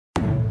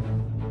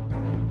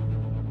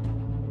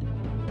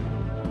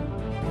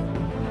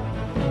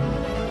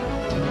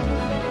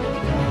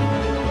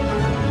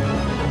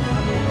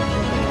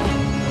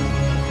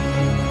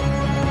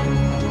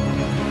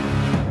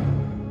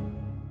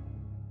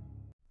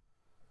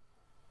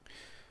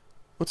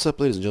What's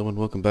up, ladies and gentlemen?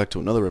 Welcome back to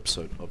another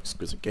episode of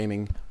eXquisite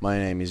Gaming. My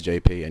name is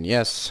JP, and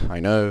yes, I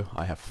know,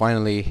 I have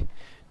finally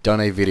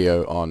done a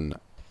video on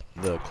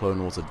the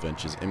Clone Wars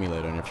Adventures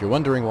emulator, and if you're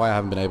wondering why I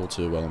haven't been able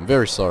to, well, I'm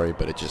very sorry,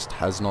 but it just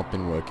has not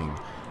been working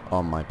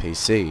on my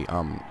PC.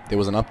 There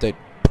was an update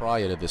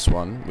prior to this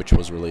one, which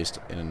was released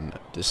in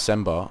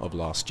December of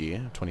last year,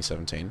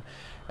 2017,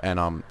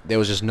 and there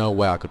was just no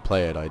way I could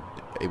play it.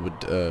 It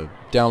would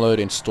download,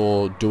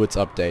 install, do its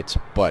update,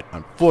 but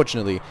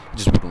unfortunately it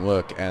just wouldn't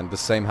work, and the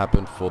same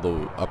happened for the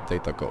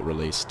update that got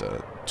released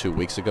 2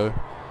 weeks ago,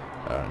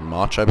 in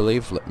March I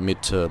believe,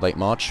 mid to late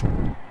March,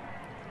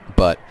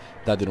 but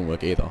that didn't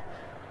work either.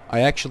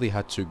 I actually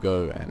had to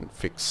go and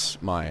fix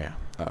my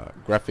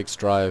graphics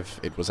drive.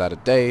 It was out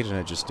of date and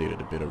it just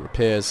needed a bit of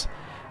repairs,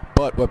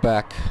 but we're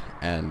back,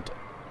 and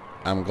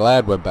I'm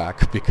glad we're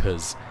back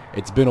because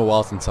it's been a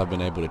while since I've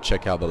been able to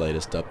check out the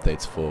latest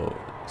updates for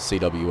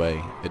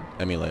CWA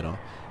Emulator,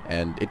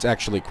 and it's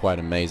actually quite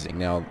amazing.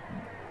 Now,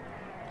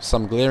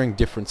 some glaring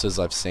differences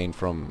I've seen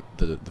from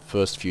the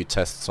first few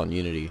tests on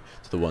Unity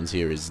to the ones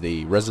here is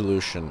the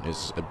resolution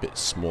is a bit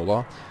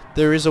smaller.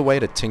 There is a way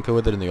to tinker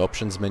with it in the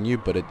options menu,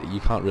 but you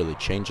can't really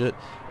change it.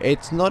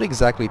 It's not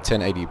exactly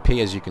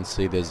 1080p, as you can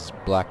see there's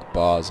black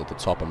bars at the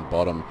top and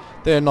bottom.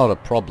 They're not a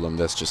problem,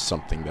 that's just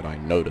something that I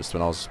noticed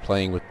when I was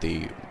messing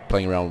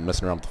around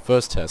with the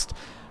first test.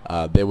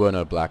 There were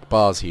no black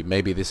bars here.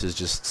 Maybe this is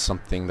just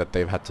something that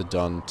they've had to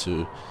done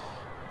to,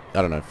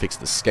 I don't know, fix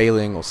the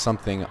scaling or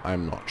something,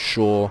 I'm not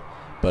sure,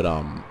 but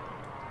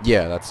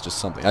yeah, that's just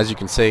something. As you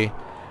can see,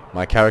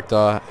 my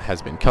character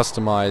has been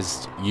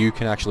customized. You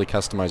can actually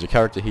customize your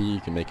character here. You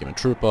can make him a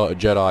trooper, a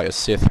Jedi, a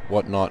Sith,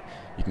 whatnot.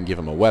 You can give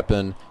him a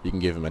weapon, you can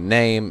give him a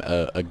name,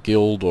 a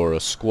guild or a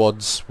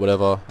squads,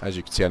 whatever. As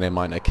you can see, I named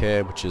mine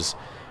Akir, which is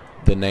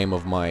the name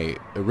of my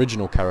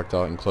original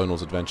character in Clone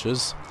Wars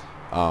Adventures.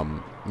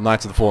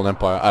 Knights of the Fallen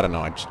Empire, I don't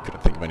know, I just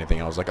couldn't think of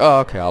anything. I was like,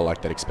 oh, okay, I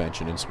like that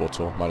expansion in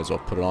SWTOR, might as well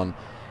put it on.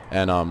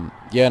 And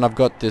yeah, and I've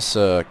got this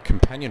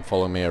companion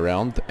following me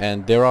around,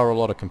 and there are a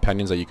lot of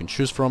companions that you can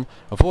choose from.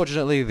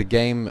 Unfortunately, the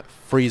game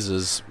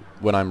freezes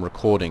when I'm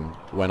recording,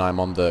 when I'm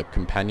on the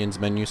companions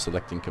menu,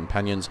 selecting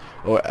companions,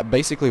 or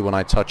basically when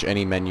I touch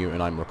any menu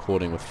and I'm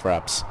recording with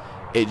Fraps,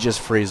 it just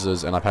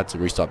freezes, and I've had to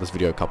restart this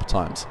video a couple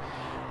times.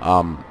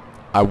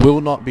 I will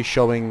not be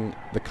showing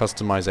the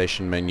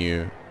customization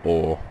menu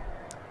or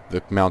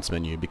the mounts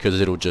menu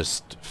because it'll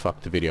just fuck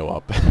the video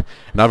up.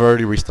 And I've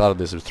already restarted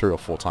this 3 or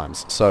 4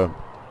 times. So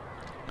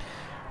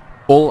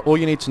all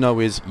you need to know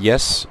is,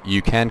 yes,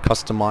 you can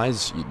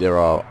customize. There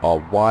are a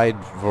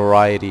wide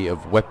variety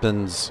of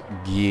weapons,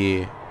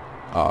 gear,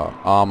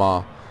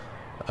 armor,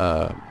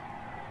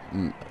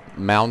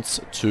 mounts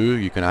too.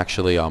 You can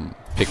actually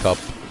pick up,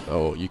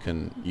 or you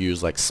can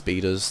use like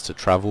speeders to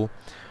travel,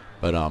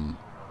 but I'm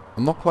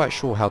not quite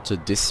sure how to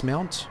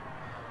dismount.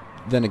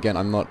 Then again,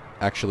 I'm not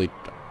actually,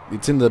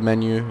 it's in the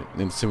menu,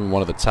 it's in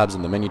one of the tabs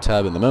in the menu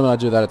tab, and the moment I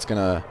do that, it's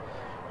gonna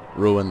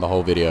ruin the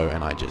whole video,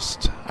 and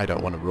I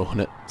don't want to ruin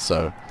it,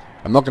 so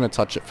I'm not going to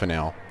touch it for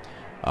now.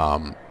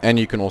 And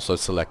you can also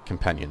select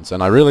companions,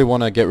 and I really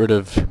want to get rid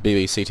of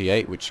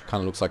BB-CT8, which kind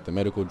of looks like the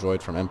medical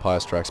droid from Empire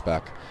Strikes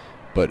Back,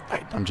 but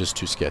I'm just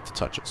too scared to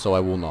touch it, so I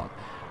will not.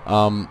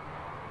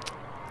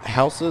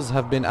 Houses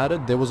have been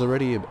added. There was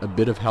already a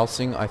bit of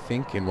housing, I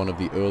think, in one of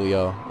the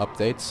earlier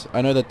updates.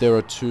 I know that there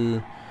are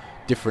 2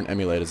 different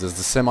emulators. There's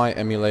the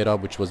semi-emulator,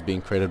 which was being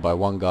created by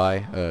one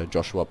guy,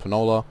 Joshua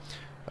Panola,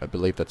 I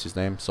believe that's his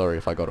name, sorry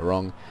if I got it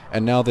wrong.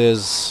 And now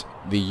there's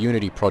the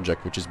Unity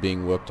project, which is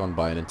being worked on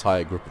by an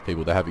entire group of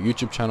people. They have a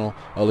YouTube channel.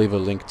 I'll leave a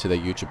link to their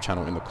YouTube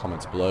channel in the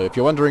comments below. If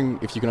you're wondering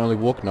if you can only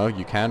walk, no,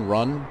 you can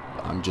run.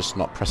 I'm just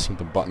not pressing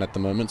the button at the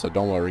moment, so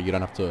don't worry, you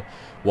don't have to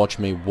watch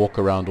me walk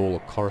around all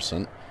of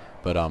Coruscant.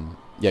 But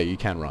yeah, you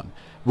can run.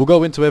 We'll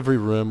go into every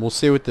room, we'll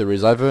see what there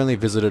is. I've only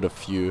visited a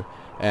few,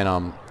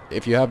 and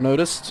if you have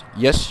noticed,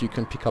 yes, you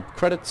can pick up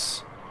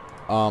credits.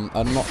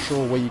 I'm not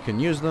sure where you can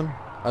use them.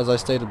 As I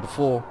stated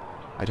before,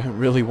 I don't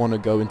really want to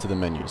go into the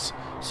menus,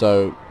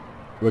 so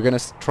we're going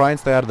to try and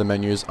stay out of the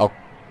menus. I'll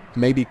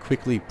maybe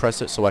quickly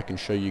press it so I can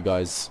show you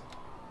guys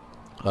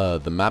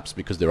the maps,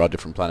 because there are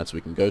different planets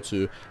we can go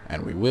to,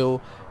 and we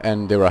will,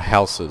 and there are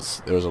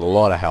houses. There's a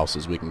lot of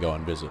houses we can go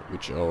and visit,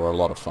 which are a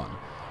lot of fun.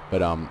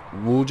 But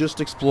we'll just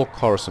explore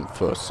Coruscant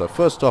first. So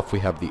first off, we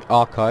have the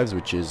archives,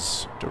 which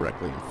is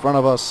directly in front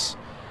of us,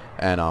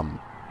 and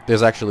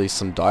there's actually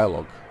some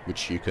dialogue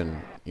which you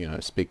can, you know,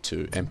 speak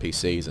to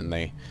NPCs, and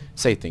they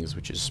say things,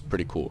 which is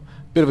pretty cool.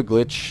 Bit of a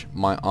glitch.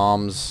 My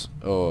arms,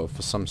 for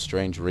some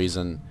strange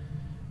reason,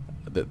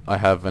 that I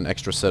have an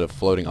extra set of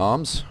floating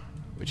arms,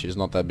 which is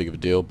not that big of a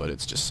deal, but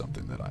it's just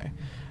something that I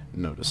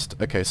noticed.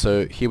 Okay,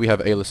 so here we have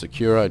Ayla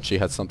Secura, and she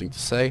had something to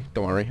say.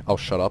 Don't worry, I'll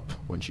shut up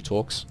when she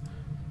talks.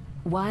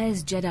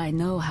 Wise Jedi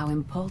know how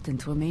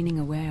important remaining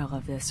aware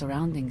of their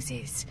surroundings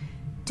is.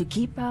 To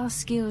keep our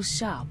skills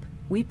sharp,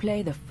 we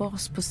play the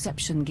Force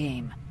perception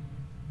game.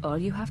 All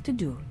you have to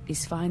do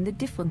is find the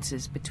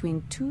differences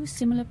between 2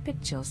 similar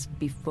pictures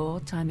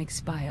before time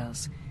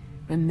expires.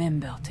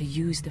 Remember to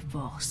use the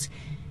Force.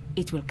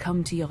 It will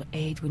come to your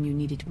aid when you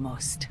need it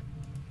most.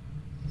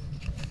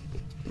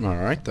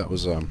 Alright, that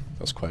was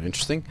quite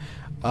interesting.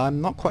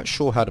 I'm not quite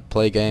sure how to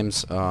play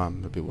games.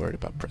 I'm a bit worried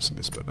about pressing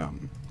this, but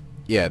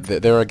yeah,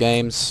 there are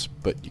games,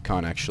 but you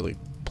can't actually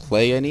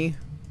play any.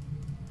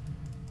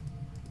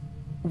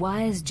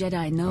 Wise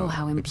Jedi know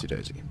how Oopsie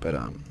daisy. But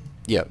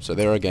yeah, so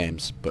there are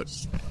games, but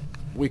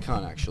we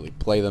can't actually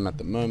play them at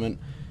the moment.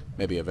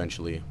 Maybe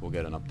eventually we'll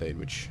get an update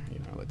which, you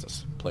know, lets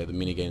us play the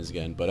mini games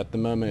again, but at the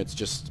moment it's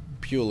just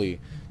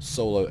purely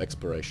solo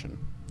exploration.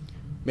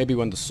 Maybe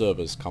when the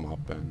servers come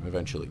up, and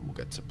eventually we'll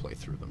get to play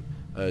through them.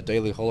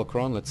 Daily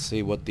Holocron, let's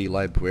see what the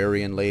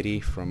librarian lady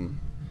from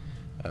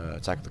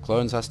Attack of the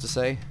Clones has to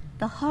say.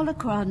 The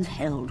holocrons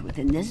held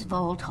within this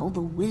vault hold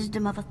the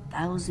wisdom of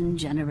 1,000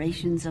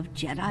 generations of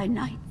Jedi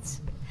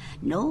Knights.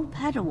 No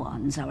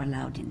Padawans are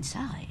allowed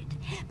inside,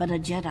 but a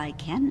Jedi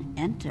can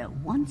enter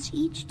once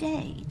each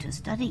day to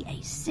study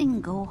a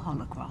single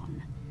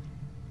holocron.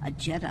 A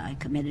Jedi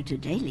committed to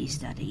daily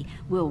study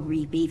will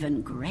reap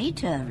even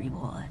greater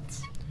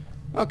rewards.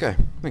 Okay,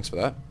 thanks for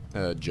that.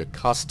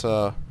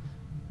 Jocasta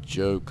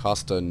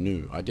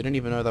Nu. I didn't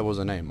even know that was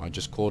a name. I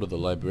just called her the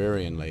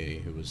librarian lady,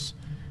 who was...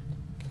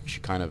 She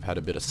kind of had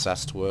a bit of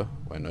sass to her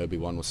when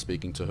Obi-Wan was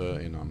speaking to her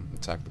in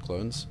Attack of the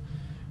Clones.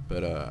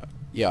 But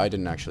yeah, I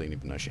didn't actually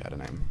even know she had a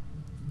name.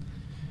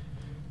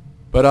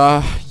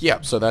 But yeah,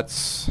 so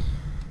that's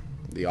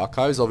the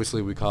archives.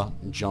 Obviously we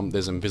can't jump,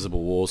 there's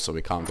invisible walls, so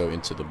we can't go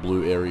into the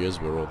blue areas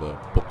where all the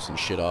books and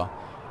shit are.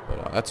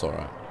 But that's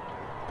alright.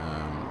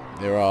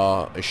 There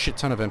are a shit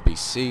ton of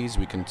NPCs.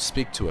 We can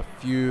speak to a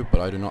few,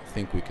 but I do not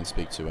think we can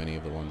speak to any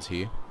of the ones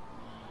here.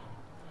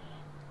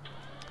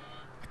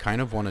 I kind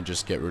of want to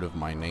just get rid of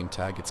my name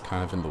tag. It's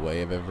kind of in the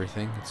way of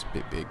everything. It's a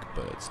bit big,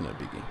 but it's no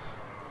biggie.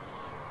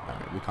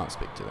 Alright, we can't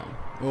speak to them.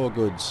 All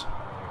goods.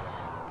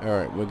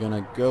 Alright, we're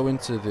gonna go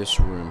into this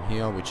room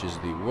here, which is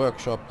the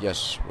workshop.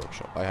 Yes,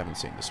 workshop. I haven't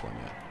seen this one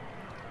yet.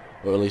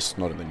 Or at least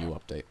not in the new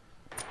update.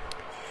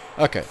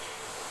 Okay.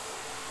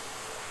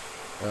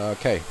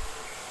 Okay.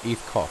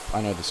 Eth Koth.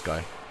 I know this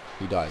guy.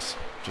 He dies,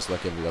 just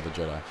like every other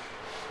Jedi.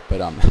 But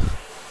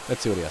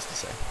let's see what he has to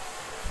say.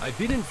 I've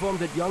been informed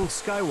that young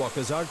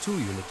Skywalker's R2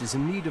 unit is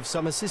in need of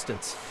some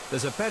assistance.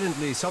 There's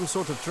apparently some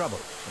sort of trouble,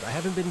 but I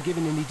haven't been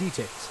given any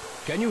details.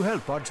 Can you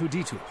help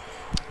R2-D2?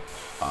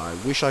 I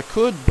wish I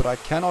could, but I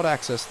cannot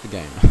access the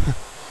game.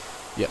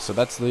 Yeah, so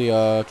that's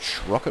the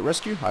Rocket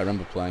Rescue. I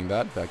remember playing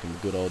that back in the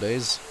good old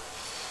days.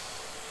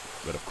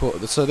 But of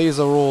course, so these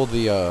are all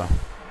the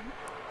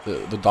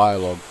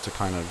dialogue to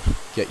kind of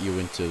get you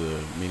into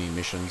the mini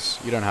missions.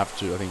 You don't have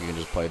to. I think you can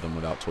just play them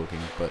without talking.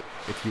 But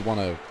if you want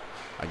to,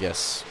 I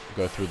guess,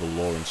 go through the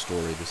lore and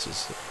story, this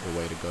is the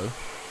way to go.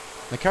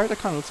 The character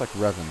kind of looks like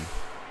Revan.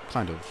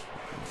 Kind of.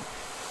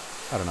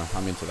 I don't know.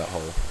 I'm into that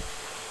whole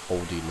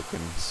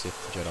oldie-looking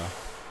Sith Jedi.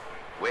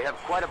 We have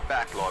quite a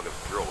backlog of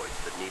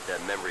droids that need their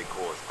memory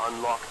cores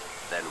unlocked,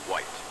 then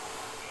wiped.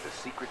 The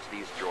secrets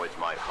these droids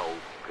might hold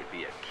could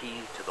be a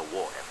key to the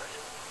war effort.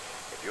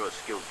 If you're a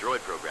skilled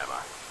droid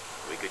programmer,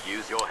 we could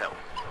use your help.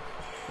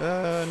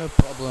 No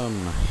problem,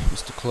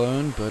 Mr.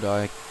 Clone, but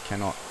I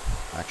cannot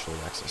actually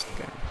access the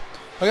game.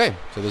 Okay,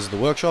 so this is the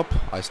workshop.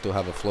 I still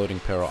have a floating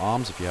pair of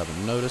arms, if you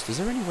haven't noticed. Is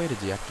there any way to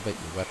deactivate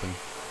your weapon?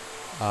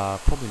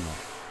 Probably not.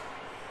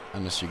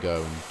 Unless you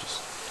go and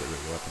just get rid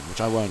of your weapon,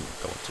 which I won't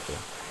go into the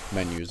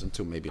menus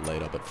until maybe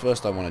later. But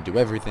first I want to do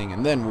everything,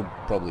 and then we'll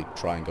probably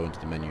try and go into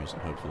the menus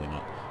and hopefully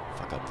not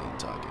fuck up the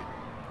entire game.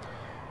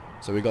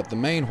 So we got the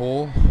main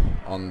hall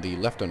on the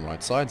left and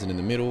right sides, and in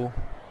the middle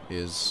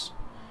is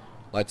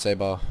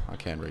lightsaber. I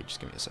can't reach, just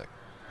give me a sec.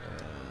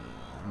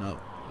 No,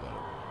 gotta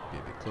be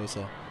a bit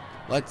closer.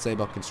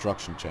 Lightsaber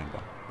construction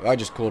chamber. I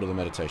just called it the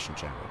meditation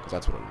chamber, because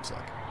that's what it looks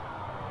like.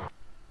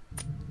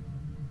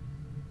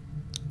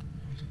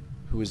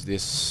 Who is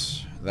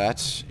this?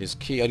 That is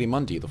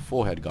Ki-Adi-Mundi, the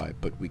forehead guy,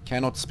 but we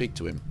cannot speak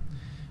to him.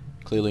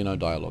 Clearly no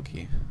dialogue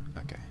here.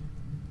 Okay.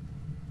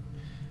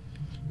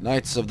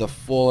 Knights of the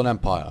Fallen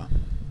Empire.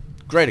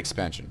 Great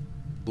expansion.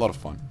 A lot of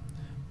fun.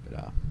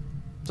 But,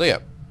 so yeah,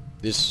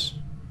 this,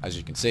 as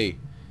you can see,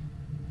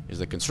 is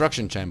the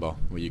construction chamber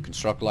where you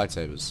construct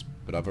lightsabers.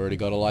 But I've already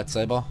got a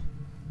lightsaber,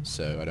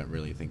 so I don't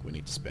really think we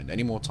need to spend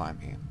any more time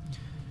here.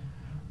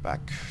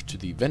 Back to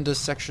the vendors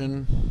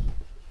section,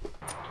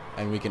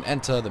 and we can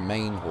enter the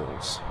main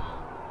halls.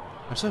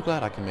 I'm so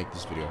glad I can make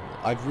this video.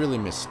 I've really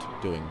missed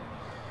doing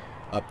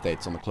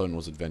updates on the Clone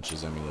Wars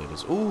Adventures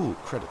emulators. Ooh,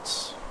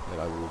 credits that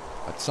I will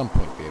at some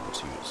point be able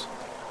to use.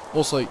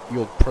 Also,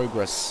 your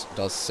progress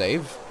does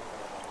save.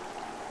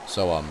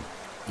 So,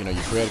 you know,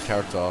 you create a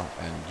character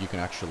and you can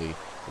actually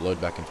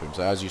load back into him.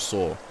 So as you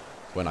saw,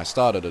 when I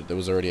started it, there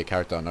was already a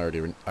character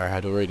and I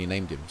had already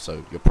named him.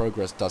 So your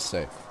progress does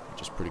save,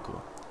 which is pretty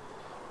cool.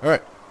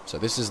 Alright, so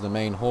this is the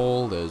main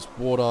hall. There's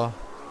water,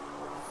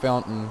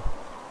 fountain,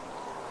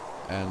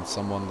 and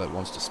someone that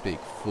wants to speak.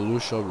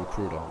 Felucia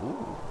Recruiter.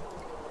 Ooh.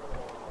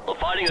 The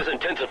fighting has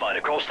intensified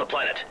across the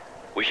planet.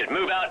 We should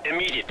move out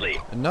immediately.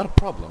 Not a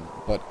problem,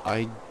 but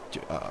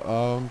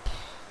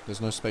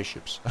there's no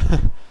spaceships.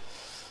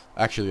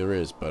 Actually there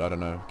is, but I don't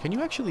know. Can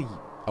you actually...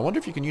 I wonder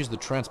if you can use the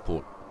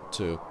transport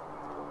to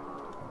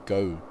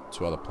go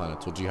to other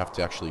planets, or do you have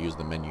to actually use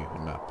the menu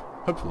and map?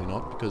 Hopefully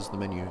not, because the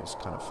menu is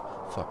kind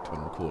of fucked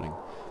when recording.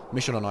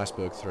 Mission on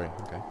Iceberg 3,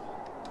 okay.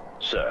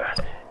 Sir,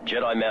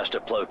 Jedi Master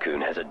Plo Koon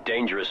has a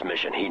dangerous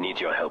mission he needs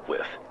your help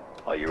with.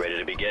 Are you ready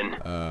to begin?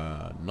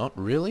 Not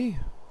really.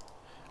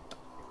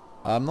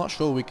 I'm not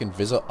sure we can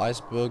visit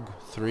Iceberg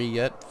 3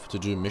 yet to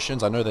do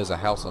missions. I know there's a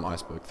house on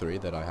Iceberg 3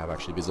 that I have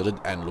actually visited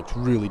and looked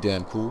really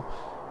damn cool.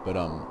 But,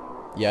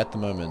 yeah, at the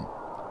moment,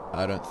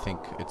 I don't think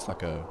it's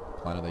like a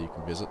planet that you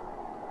can visit.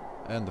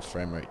 And the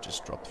frame rate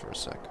just dropped for a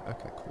sec.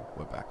 Okay, cool.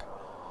 We're back.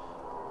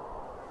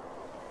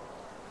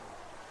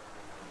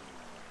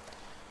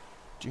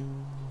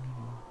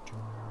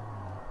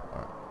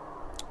 Alright.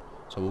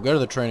 So we'll go to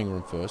the training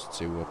room first,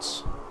 see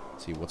what's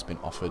been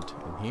offered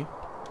in here.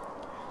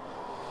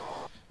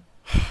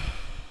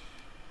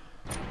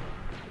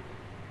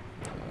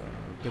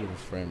 A bit of a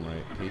frame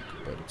rate peak,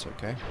 but it's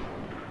okay.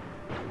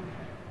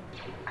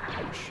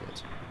 Oh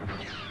shit.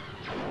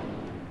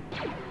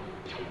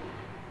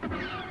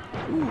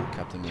 Ooh,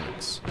 Captain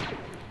Rex.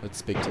 Let's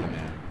speak to the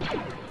man.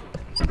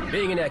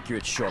 Being an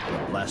accurate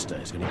shotgun blaster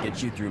is going to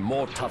get you through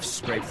more tough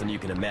scrapes than you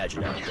can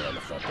imagine out there on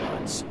the front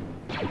lines.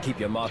 And keep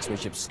your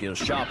marksmanship skills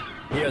sharp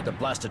here at the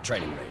blaster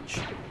training range.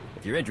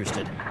 If you're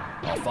interested,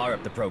 I'll fire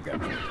up the program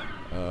for you.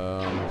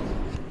 I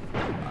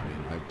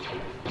mean,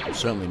 I'm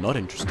certainly not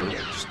interested. I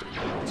just don't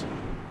want to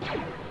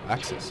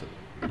access it.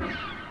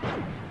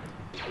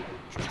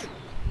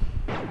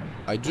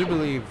 I do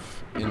believe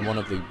in one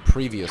of the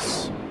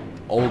previous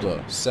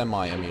older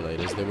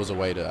semi-emulators there was a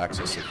way to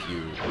access a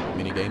few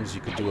minigames.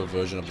 You could do a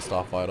version of the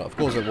Starfighter. Of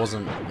course it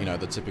wasn't, you know,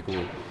 the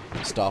typical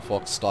Star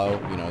Fox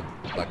style, you know,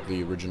 like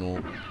the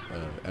original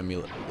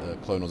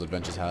Clone Wars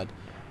Adventures had.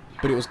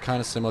 But it was kind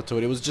of similar to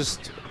it. It was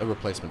just a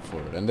replacement for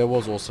it. And there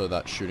was also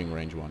that shooting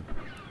range one.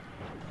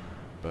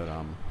 But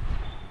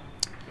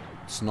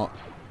it's not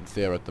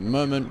there at the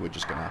moment. We're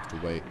just going to have to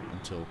wait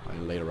until a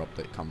later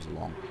update comes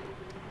along.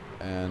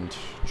 And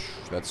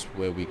that's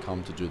where we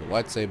come to do the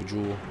lightsaber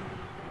duel.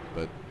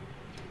 But,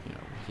 you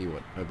know, hear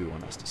what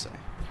Obi-Wan has to say.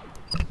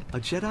 A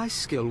Jedi's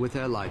skill with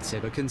their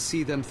lightsaber can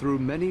see them through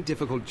many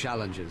difficult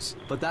challenges,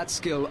 but that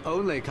skill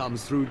only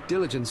comes through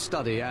diligent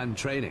study and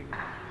training.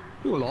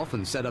 We will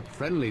often set up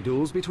friendly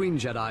duels between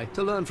Jedi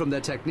to learn from their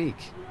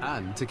technique,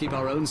 and to keep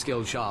our own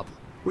skills sharp.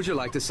 Would you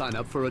like to sign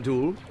up for a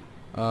duel?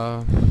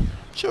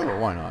 Sure,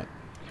 why not?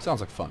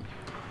 Sounds like fun.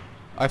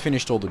 I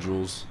finished all the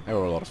duels. They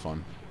were a lot of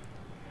fun.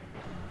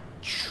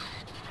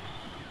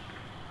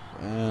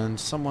 And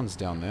someone's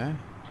down there.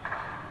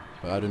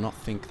 But I do not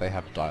think they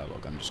have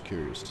dialogue. I'm just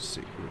curious to see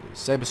who it is.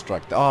 Saber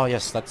Strike. Oh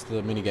yes, that's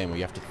the minigame where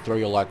you have to throw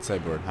your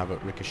lightsaber and have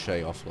it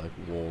ricochet off like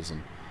walls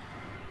and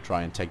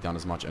try and take down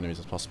as much enemies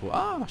as possible.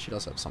 Ah, she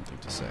does have something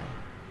to say.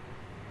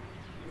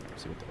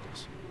 Let's see what that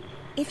is.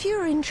 If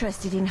you're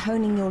interested in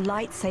honing your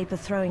lightsaber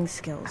throwing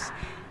skills,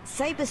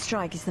 Saber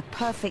Strike is the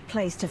perfect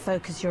place to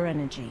focus your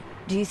energy.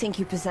 Do you think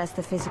you possess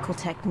the physical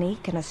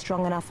technique and a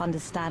strong enough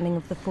understanding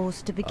of the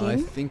Force to begin? I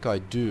think I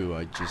do.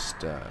 I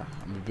just,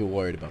 I'm a bit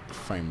worried about the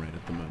frame rate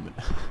at the moment.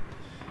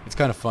 It's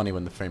kind of funny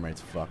when the frame rate's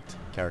fucked.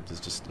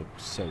 Characters just look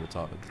so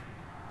retarded.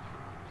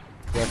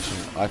 Correction,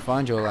 I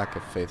find your lack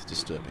of faith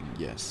disturbing.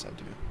 Yes, I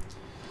do.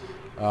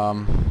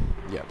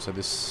 Yeah, so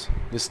this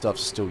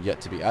stuff's still yet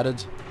to be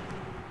added.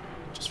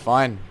 Which is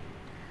fine.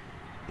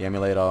 The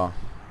emulator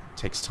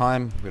takes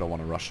time. We don't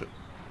want to rush it.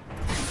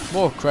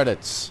 More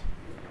credits.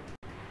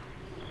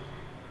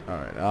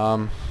 Alright,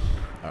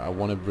 I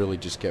want to really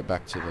just get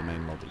back to the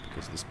main lobby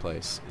because this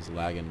place is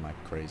lagging like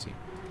crazy.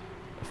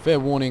 A fair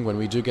warning, when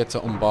we do get to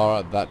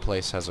Umbara, that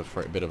place has a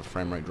bit of a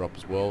frame rate drop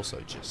as well, so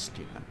just,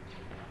 you know,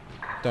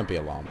 don't be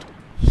alarmed.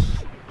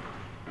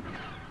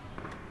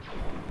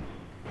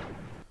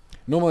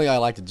 Normally I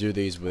like to do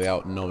these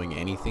without knowing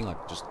anything,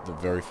 like just the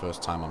very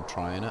first time I'm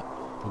trying it.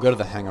 We'll go to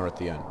the hangar at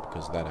the end,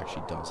 because that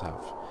actually does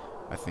have,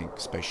 I think,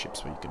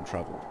 spaceships where you can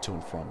travel to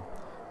and from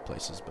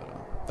places, but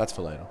that's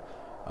for later.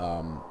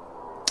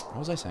 What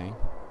was I saying?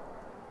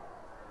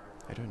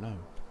 I don't know.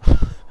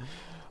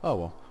 Oh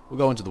well, we'll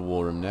go into the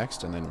war room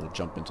next, and then we'll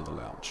jump into the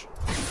lounge.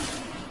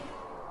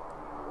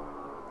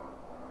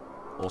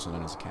 Also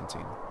known as a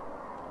canteen.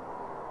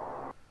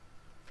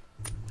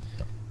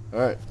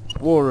 Alright,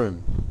 war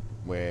room,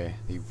 where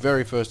the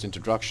very first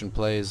introduction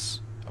plays.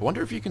 I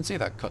wonder if you can see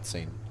that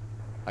cutscene.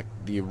 Like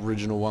the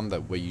original one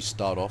that where you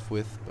start off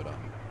with, but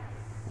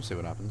we'll see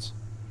what happens.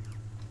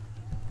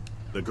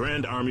 The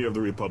Grand Army of the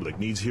Republic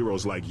needs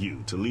heroes like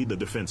you to lead the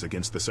defense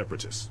against the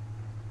Separatists.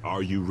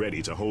 Are you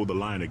ready to hold the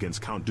line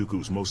against Count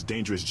Dooku's most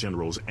dangerous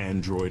generals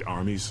and droid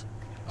armies?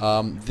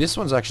 This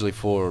one's actually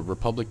for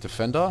Republic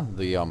Defender,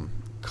 the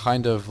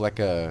kind of like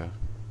a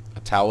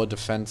tower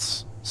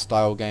defense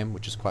style game,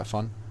 which is quite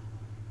fun.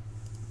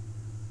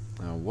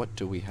 Now, what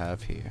do we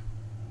have here?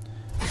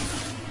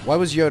 Why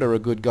was Yoda a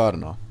good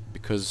gardener?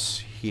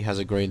 Because he has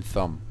a green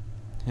thumb.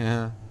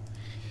 Yeah.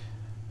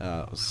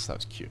 That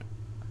was cute.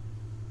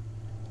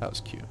 That was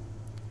cute.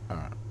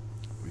 Alright.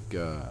 We've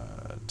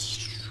got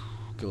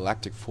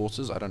Galactic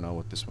Forces. I don't know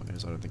what this one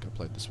is. I don't think I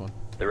played this one.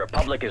 The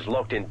Republic is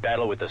locked in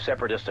battle with the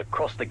Separatists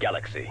across the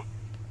galaxy.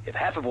 If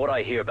half of what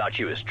I hear about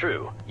you is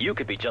true, you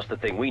could be just the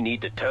thing we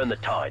need to turn the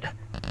tide.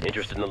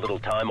 Interested in a little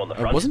time on the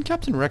front? Wasn't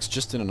Captain Rex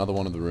just in another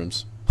one of the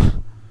rooms?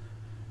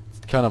 It's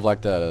kind of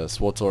like that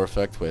SWTOR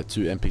effect where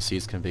two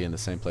NPCs can be in the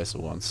same place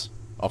at once,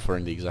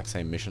 offering the exact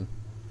same mission.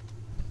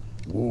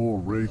 War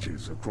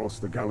rages across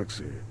the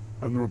galaxy,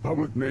 and the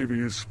Republic Navy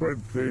is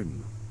spread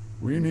thin.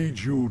 We need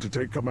you to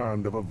take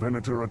command of a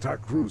Venator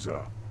attack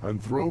cruiser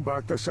and throw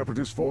back the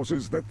Separatist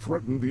forces that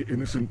threaten the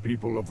innocent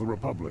people of the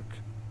Republic.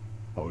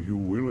 Are you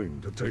willing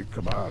to take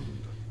command?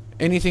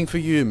 Anything for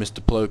you, Mr.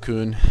 Plo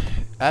Koon.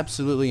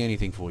 Absolutely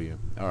anything for you.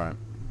 Alright.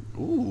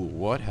 Ooh,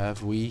 what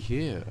have we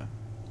here?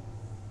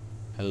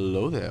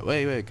 Hello there.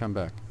 Wait, come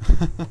back.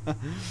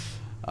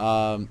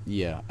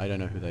 Yeah, I don't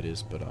know who that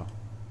is, but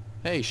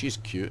hey, she's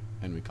cute,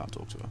 and we can't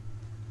talk to her.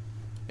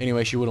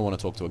 Anyway, she wouldn't want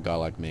to talk to a guy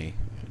like me,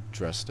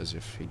 dressed as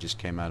if he just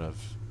came out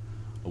of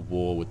a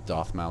war with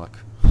Darth Malak.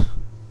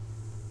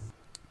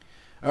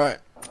 Alright.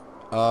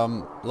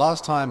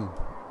 Last time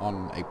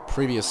on a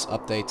previous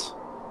update,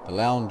 the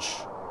lounge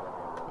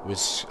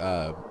was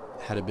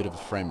had a bit of a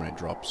frame rate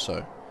drop,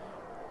 so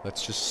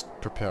let's just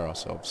prepare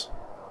ourselves.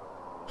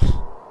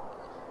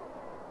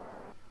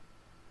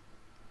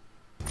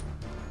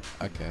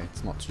 Okay,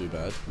 it's not too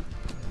bad.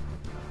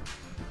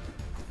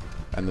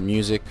 And the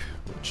music,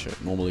 which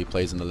normally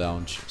plays in the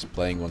lounge, is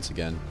playing once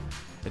again.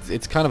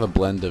 It's kind of a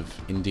blend of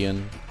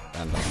Indian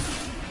and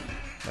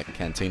like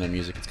Cantina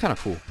music. It's kind of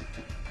cool.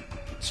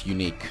 It's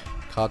unique.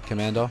 Card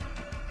Commander.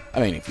 I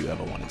mean, if you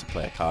ever wanted to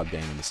play a card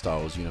game in the Star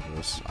Wars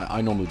universe,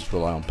 I normally just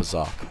rely on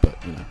Berserk, but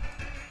you know.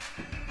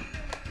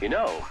 You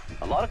know,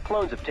 a lot of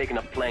clones have taken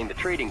up playing the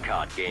trading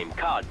card game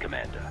Card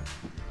Commander.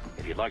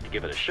 If you'd like to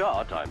give it a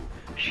shot, I'm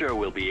sure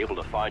we'll be able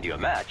to find you a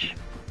match.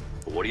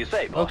 What do you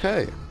say, boss?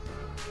 Okay.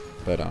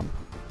 But,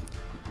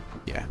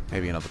 yeah,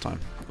 maybe another time.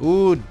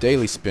 Ooh,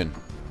 Daily Spin.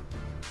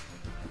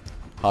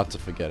 Hard to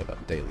forget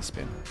about Daily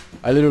Spin.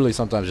 I literally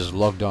sometimes just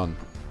logged on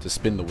to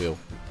spin the wheel.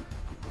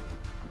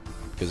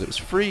 Because it was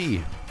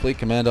free. Fleet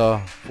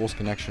Commander, Force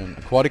Connection,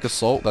 Aquatic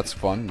Assault, that's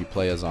fun. You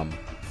play as,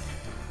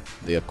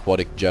 the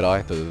Aquatic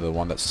Jedi, the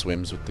one that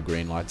swims with the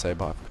green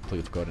lightsaber. I've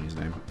completely forgotten his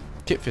name.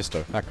 Kit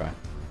Fisto, that guy.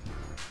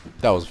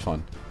 That was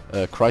fun.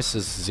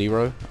 Crisis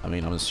Zero, I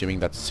mean, I'm assuming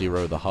that's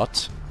Zero the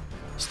Hutt.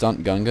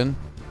 Stunt Gungan,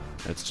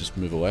 let's just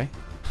move away.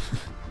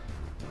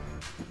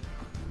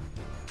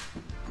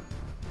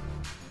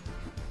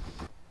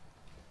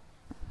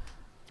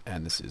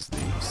 And this is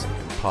the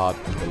second part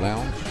of the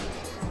lounge.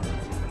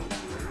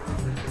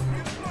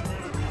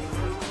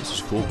 This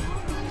is cool.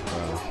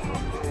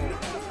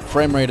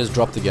 Frame rate has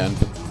dropped again,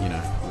 but you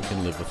know, we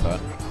can live with that.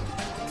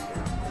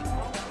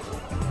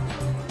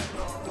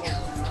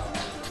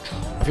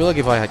 I feel like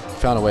if I had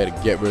found a way to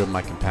get rid of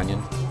my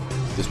companion,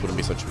 this wouldn't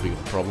be such a big of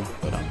a problem,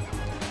 but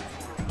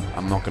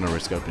I'm not going to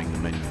risk opening the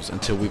menus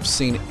until we've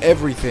seen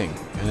everything,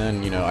 and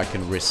then, you know, I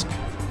can risk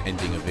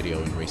ending a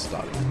video and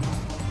restarting.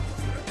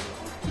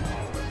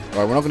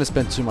 Alright, we're not going to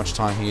spend too much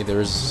time here.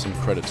 There is some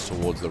credits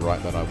towards the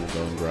right that I will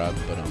go and grab,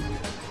 but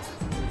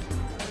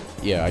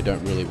yeah, I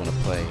don't really want to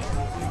play.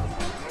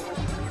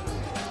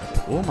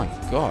 Oh my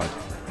god.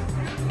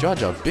 Jar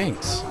Jar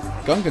Binks.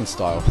 Gungan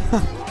style.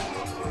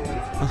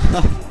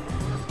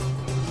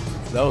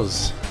 That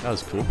was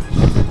cool.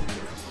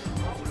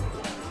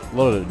 A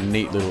lot of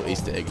neat little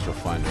Easter eggs you'll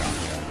find around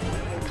here.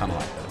 I kinda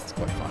like that, it's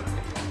quite fun.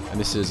 And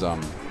this is the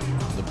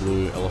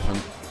blue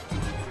elephant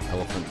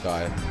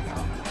guy.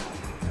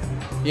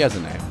 He has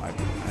a name, I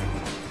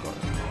forgot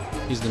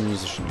it. He's the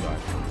musician guy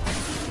from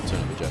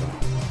Return of the Jedi.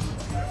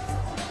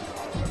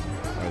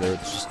 Alright, there are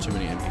just too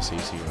many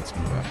NPCs here, let's go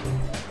back.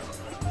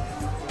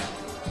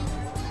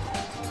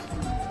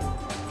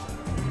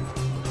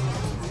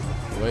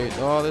 Wait,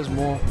 oh, there's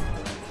more.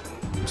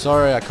 I'm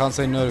sorry, I can't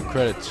say no to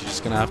credits. You're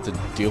just gonna have to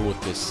deal with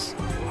this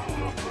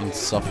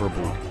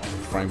insufferable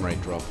frame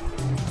rate drop.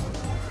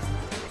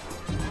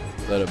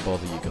 Let it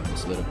bother you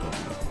guys, let it bother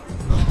you.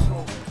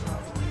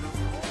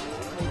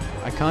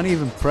 I can't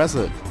even press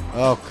it.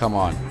 Oh, come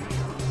on.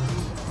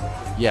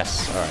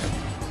 Yes, alright.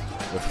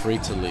 We're free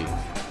to leave.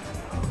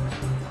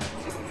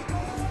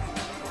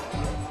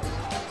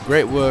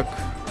 Great work.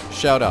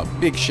 Shout out,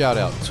 big shout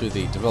out to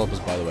the developers,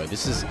 by the way.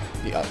 This is,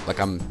 like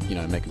I'm, you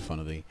know, making fun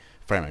of the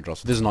frame rate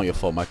drops. This is not your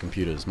fault, my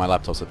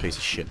laptop's a piece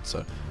of shit,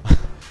 so.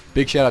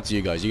 Big shout out to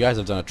you guys. You guys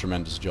have done a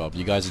tremendous job.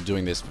 You guys are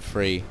doing this for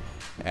free,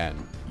 and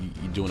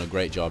you're doing a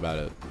great job at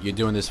it. You're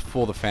doing this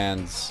for the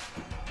fans.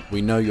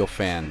 We know you're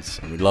fans,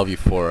 and we love you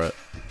for it.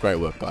 Great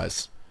work,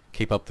 guys.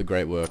 Keep up the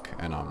great work,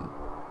 and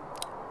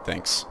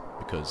thanks,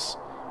 because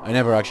I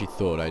never actually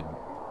thought I'd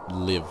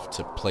live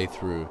to play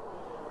through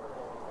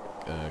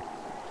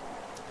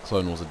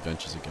Clone Wars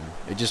Adventures again.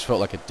 It just felt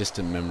like a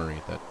distant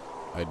memory that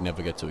I'd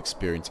never get to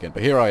experience again.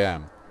 But here I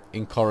am,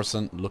 in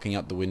Coruscant, looking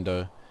out the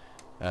window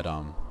at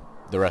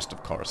the rest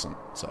of Coruscant.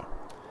 So,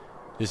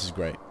 this is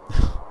great.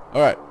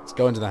 Alright, let's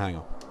go into the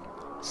hangar.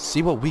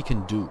 See what we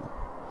can do.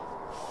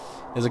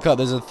 There's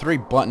 3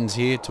 buttons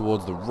here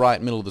towards the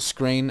right middle of the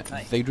screen.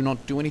 They do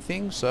not do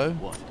anything, so...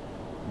 What?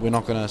 we're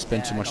not going to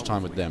spend too much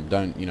time with them.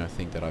 Don't, you know,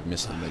 think that I've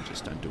missed them. They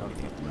just don't do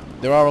anything at the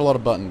moment. There are a lot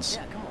of buttons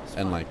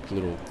and like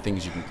little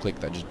things you can click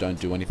that just don't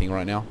do anything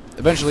right now.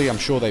 Eventually, I'm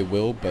sure they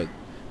will, but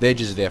they're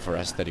just there for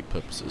aesthetic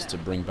purposes to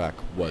bring back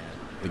what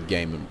the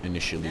game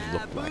initially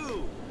looked like.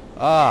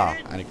 Ah,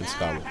 Anakin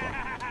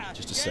Skywalker.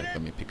 Just a sec,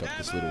 let me pick up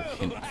this little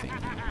hint thing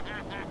here.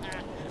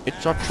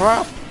 It's a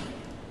trap!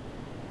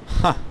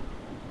 Huh.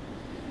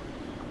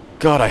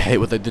 God, I hate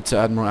what they did to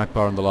Admiral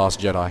Akbar in The Last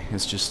Jedi.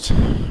 It's just...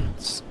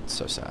 it's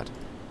so sad.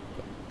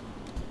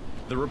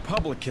 The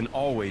Republic can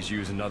always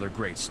use another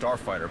great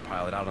starfighter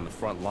pilot out on the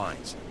front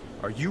lines.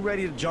 Are you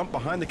ready to jump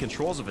behind the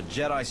controls of a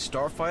Jedi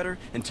starfighter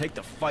and take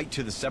the fight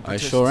to the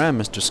Separatists? I sure am,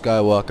 Mr.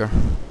 Skywalker.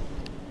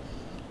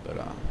 But,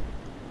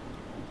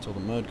 until the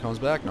mode comes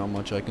back, not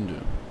much I can do.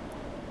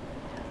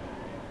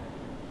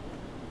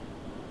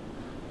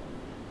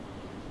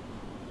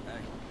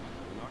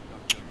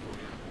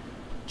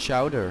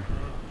 Chowder.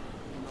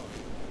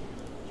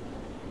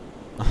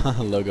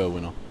 Logo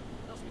winner.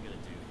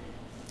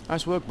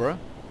 Nice work, bro.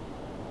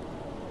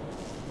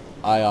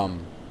 I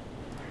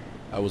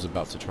was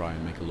about to try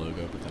and make a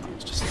logo, but then I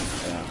was just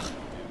like, ugh.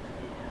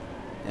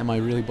 Am I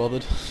really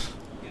bothered?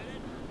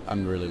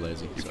 I'm really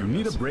lazy. If you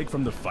need a break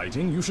from the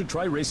fighting, you should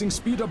try racing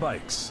speeder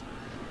bikes.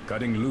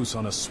 Cutting loose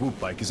on a swoop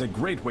bike is a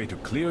great way to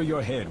clear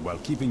your head while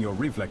keeping your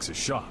reflexes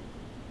sharp.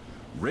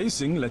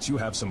 Racing lets you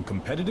have some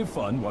competitive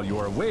fun while you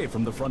are away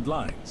from the front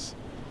lines.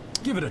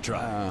 Give it a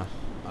try.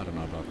 I don't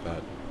know about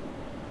that.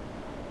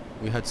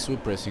 We had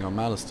swoop racing on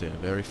Malastare.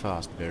 Very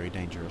fast, very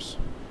dangerous.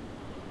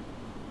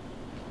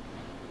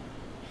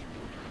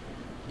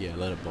 Yeah,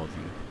 let it bother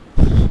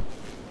you.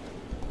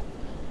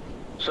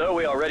 So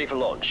we are ready for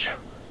launch.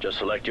 Just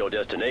select your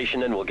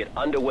destination and we'll get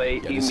underway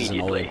immediately. This is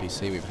an old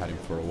NPC, we've had him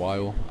for a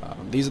while.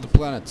 These are the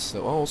planets.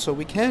 So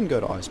we can go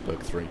to Iceberg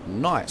 3.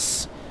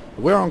 Nice!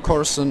 We're on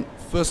Coruscant.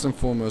 First and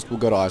foremost, we'll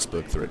go to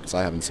Iceberg 3, because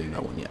I haven't seen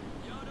that one yet.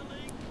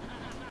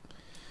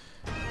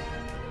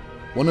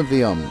 One of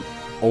the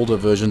older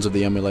versions of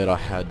the emulator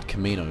had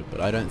Camino,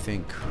 but I don't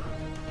think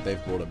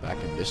they've brought it back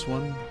in this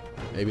one.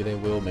 Maybe they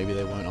will, maybe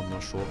they won't, I'm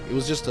not sure. It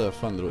was just a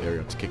fun little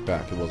area to kick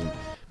back, it wasn't...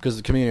 Because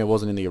the Camino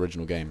wasn't in the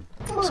original game.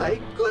 My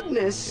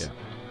goodness!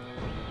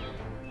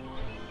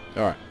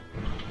 Yeah. Alright.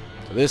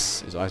 So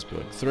this is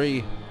Iceberg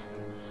 3.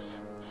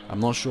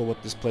 I'm not sure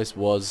what this place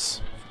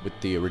was with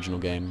the original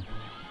game.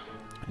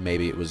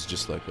 Maybe it was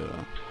just like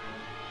a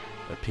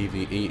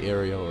PvE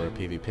area or a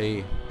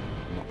PvP.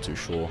 I'm not too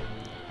sure.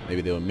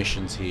 Maybe there were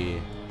missions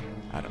here.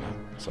 I don't know.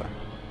 So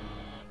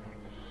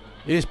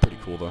it is pretty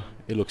cool though.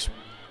 It looks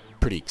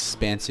pretty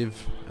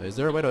expansive. Is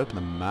there a way to open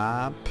the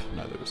map?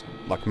 No, there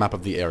isn't. Like map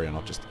of the area,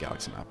 not just the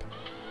galaxy map.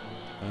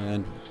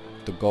 And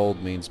the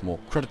gold means more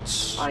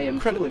credits. I am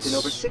fluent in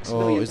over 6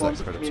 million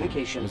forms of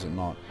communication. Is it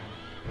not?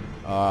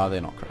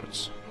 They're not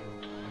credits.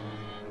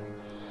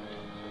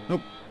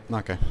 Nope.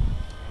 Okay.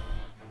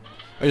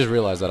 I just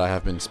realized that I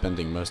have been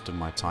spending most of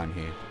my time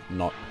here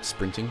not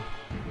sprinting.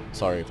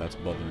 Sorry if that's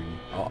bothering you.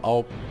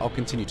 I'll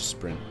continue to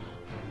sprint.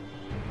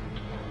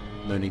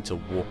 No need to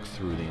walk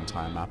through the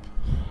entire map.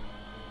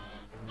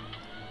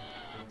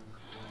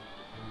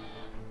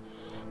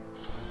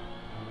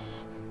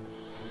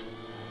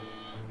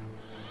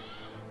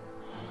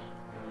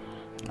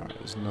 Alright,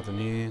 there's nothing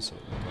here, so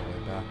we'll go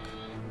way back.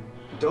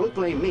 Don't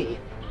blame me.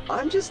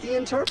 I'm just the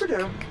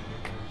interpreter.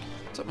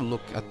 Let's have a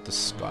look at the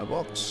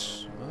skybox.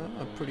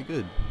 Pretty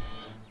good.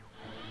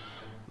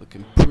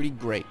 Looking pretty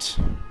great.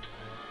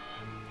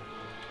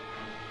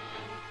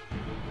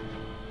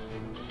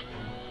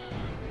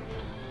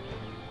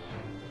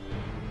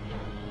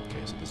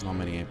 Okay, so there's not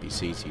many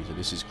NPCs here, so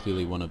this is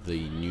clearly one of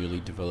the newly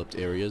developed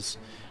areas.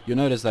 You'll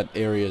notice that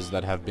areas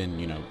that have been,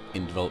 you know,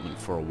 in development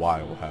for a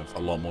while have a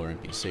lot more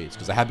NPCs,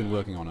 because they have been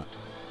working on it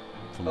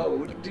for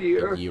like a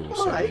year or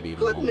so, maybe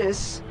even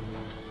goodness.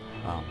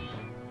 longer.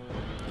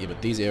 Yeah,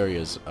 but these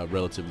areas are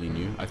relatively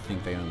new. I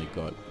think they only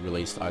got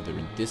released either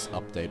in this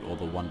update or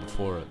the one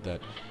before it that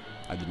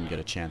I didn't get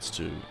a chance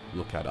to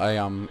look at.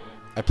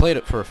 I played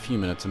it for a few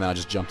minutes and then I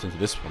just jumped into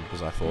this one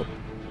because I thought,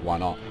 why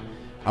not?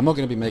 I'm not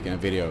going to be making a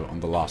video on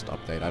the last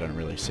update. I don't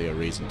really see a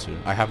reason to.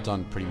 I have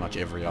done pretty much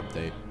every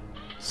update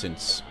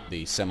since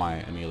the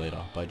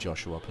Semi-Emulator by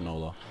Joshua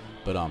Panola.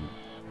 But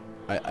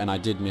I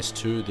did miss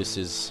 2. This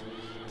is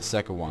the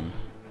second one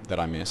that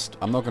I missed.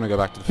 I'm not going to go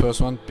back to the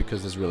first one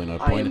because there's really no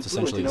point. It's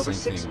essentially the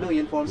same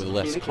thing with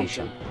less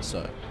content.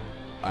 So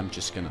I'm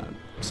just going to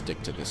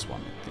stick to this one.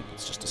 I think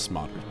it's just a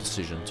smarter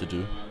decision to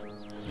do.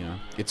 You know,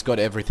 it's got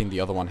everything the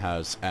other one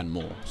has and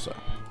more. So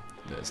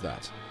there's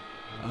that.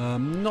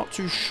 Not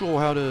too sure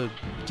how to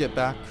get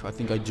back. I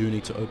think I do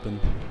need to open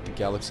the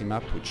galaxy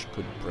map, which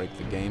could break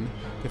the game.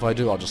 If I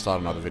do, I'll just start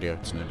another video.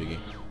 It's no biggie.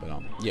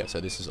 But yeah, so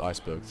this is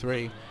Iceberg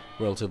 3.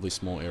 Relatively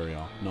small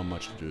area. Not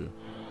much to do.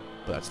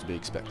 But that's to be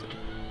expected.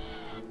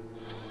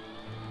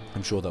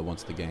 I'm sure that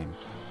once the game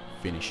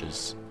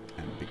finishes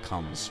and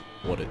becomes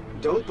what it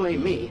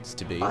needs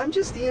to be, I'm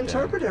just the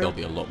interpreter. There'll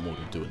be a lot more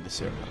to do in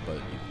this area, but you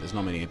know, there's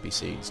not many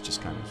NPCs,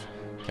 just kind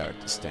of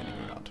characters standing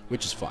around,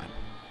 which is fine.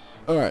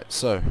 Alright,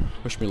 so,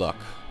 wish me luck.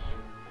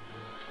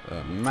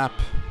 map.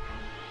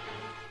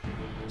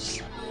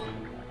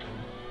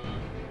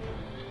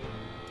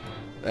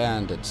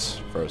 And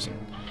it's frozen.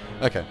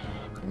 Okay,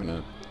 I'm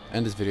gonna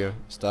end this video,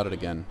 start it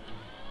again,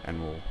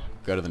 and we'll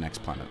go to the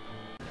next planet.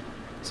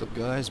 What's up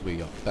guys,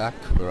 we are back,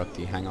 we're at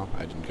the hangar.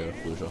 I didn't go to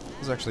Fallujah.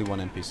 There's actually one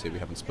NPC we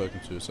haven't spoken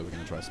to, so we're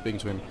gonna try speaking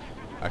to him.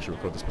 I actually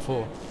recorded this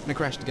before, and it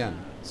crashed again.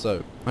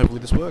 So, hopefully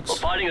this works. Well,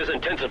 fighting has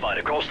intensified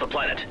across the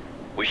planet.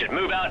 We should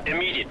move out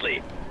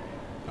immediately.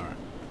 Alright.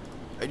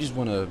 I just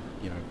wanna,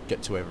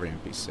 get to every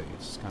NPC.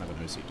 It's kind of an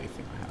OCD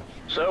thing I have.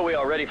 So we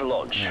are ready for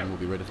launch. And we'll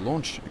be ready to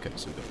launch. Okay,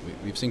 so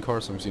we've seen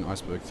Coruscant, we've seen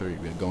Iceberg 3.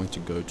 We're going to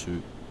go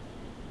to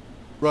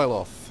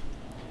Ryloth,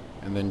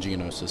 and then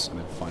Geonosis, and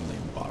then finally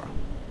Umbara.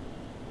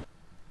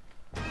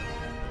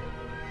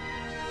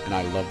 And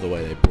I love the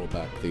way they brought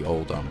back the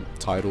old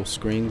title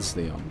screens,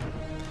 the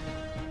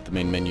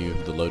main menu,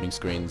 the loading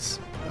screens.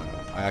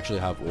 I actually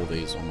have all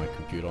these on my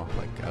computer,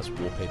 like as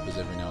wallpapers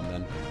every now and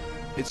then.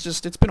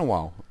 It's been a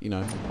while,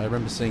 I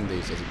remember seeing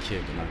these as a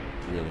kid and I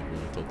really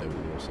thought they were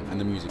awesome, and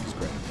the music is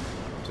great.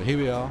 So here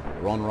we are,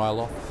 we're on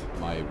Ryloth.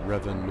 My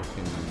Revan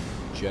looking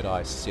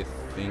Jedi Sith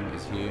thing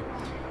is here.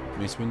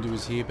 Mace Windu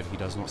is here, but he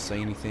does not say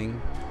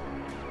anything.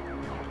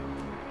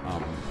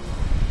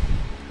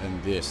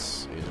 And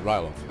this is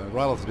Ryloth.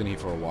 Ryloth has been here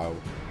for a while,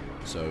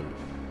 so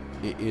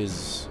it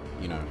is,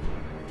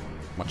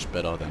 much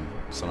better than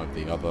some of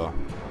the other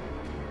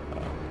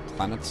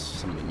planets,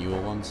 some of the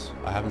newer ones.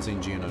 I haven't seen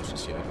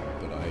Geonosis yet,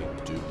 but I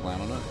do plan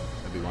on it.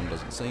 Obi-Wan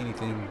doesn't say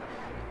anything.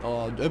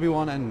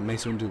 Obi-Wan and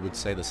Mace Windu would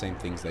say the same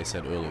things they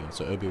said earlier.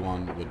 So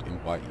Obi-Wan would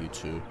invite you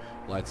to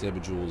lightsaber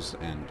duels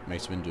and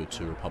Mace Windu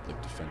to Republic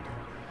Defender.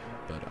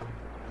 But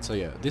so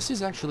yeah, this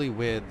is actually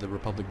where the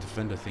Republic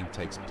Defender thing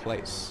takes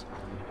place.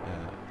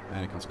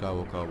 Anakin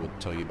Skywalker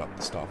would tell you about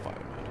the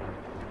Starfighter mode,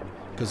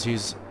 because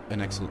he's an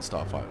excellent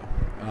Starfighter.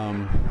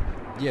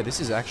 Yeah, this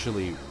is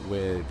actually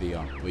where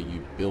where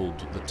you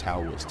build the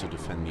towers to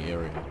defend the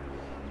area,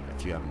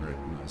 if you haven't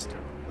recognized.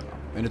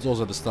 And it's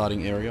also the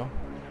starting area,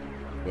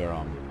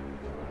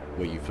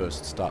 where you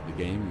first start the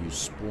game. You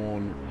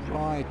spawn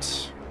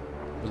right,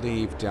 I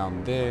believe,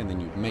 down there, and then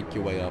you make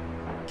your way up,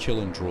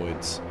 killing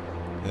droids,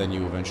 and then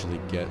you eventually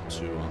get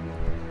to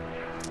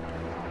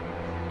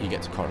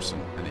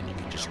Coruscant, and then you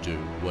can just do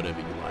whatever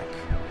you like.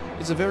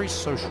 It's a very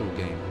social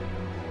game,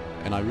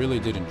 and I really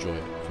did enjoy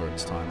it for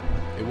its time.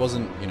 It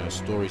wasn't,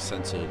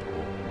 story-centered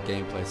or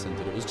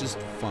gameplay-centered. It was just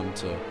fun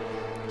to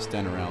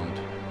stand around,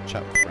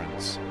 chat with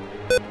friends.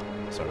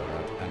 Sorry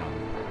about that. And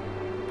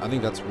I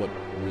think that's what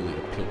really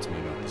appealed to me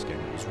about this game.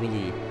 It was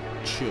really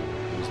chill.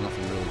 There was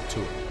nothing really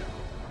to it.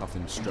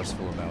 Nothing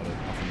stressful about it.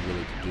 Nothing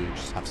really to do.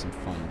 Just have some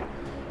fun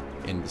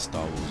in the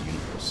Star Wars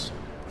universe.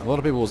 A lot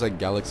of people will say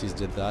Galaxies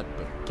did that,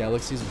 but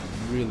Galaxies is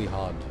really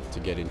hard to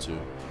get into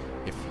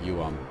if you,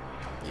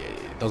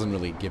 it doesn't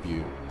really give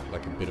you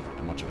like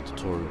much of a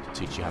tutorial to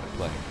teach you how to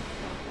play.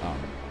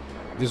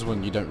 This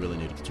one you don't really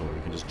need a tutorial,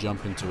 you can just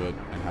jump into it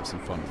and have some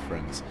fun with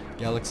friends.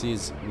 Galaxy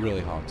is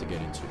really hard to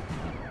get into.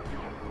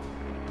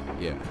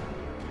 Yeah.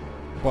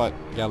 But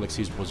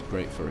Galaxies was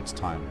great for its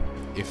time.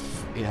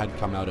 If it had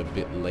come out a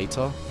bit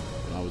later,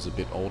 when I was a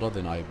bit older,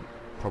 then I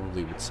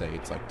probably would say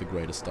it's like the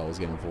greatest Star Wars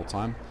game of all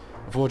time.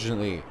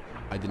 Unfortunately,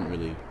 I didn't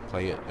really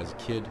play it as a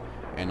kid,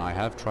 and I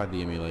have tried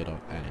the emulator,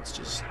 and it's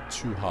just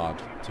too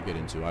hard to get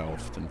into. I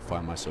often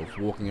find myself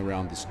walking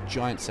around this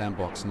giant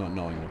sandbox not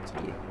knowing what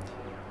to do.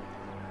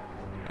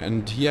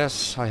 And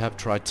yes, I have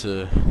tried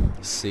to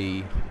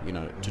see,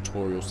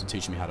 tutorials to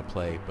teach me how to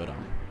play, but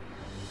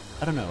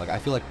I don't know, like I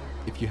feel like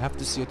if you have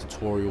to see a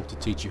tutorial to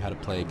teach you how to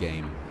play a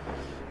game,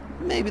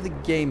 maybe the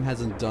game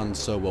hasn't done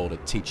so well to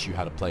teach you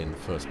how to play in the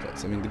first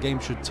place. I mean, the game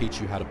should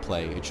teach you how to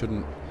play. It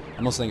shouldn't,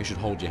 I'm not saying it should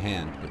hold your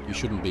hand, but you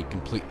shouldn't be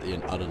completely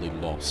and utterly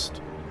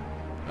lost.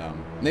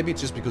 Maybe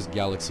it's just because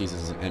Galaxies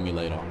is an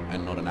emulator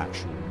and not an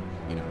actual,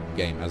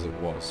 game as it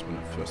was when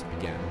it first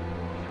began.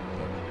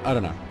 But I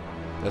don't know.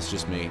 That's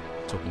just me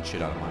talking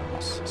shit out of my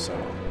ass. So,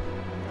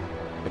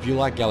 if you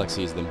like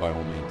Galaxies, then by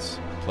all means,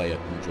 play it,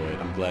 enjoy it.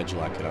 I'm glad you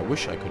like it. I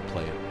wish I could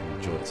play it and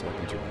enjoy it so I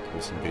can do like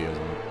awesome videos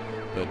on it,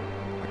 but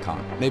I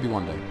can't. Maybe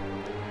one day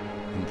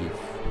in the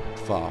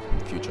far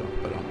future.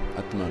 But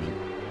at the moment,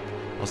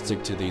 I'll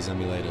stick to these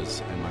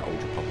emulators and my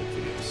Old Republic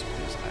videos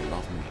because I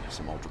love me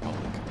some Old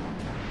Republic.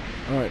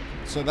 Alright,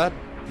 so that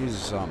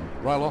is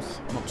Ryloth,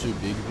 not too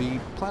big. The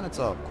planets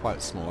are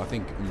quite small. I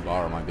think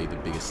Umbara might be the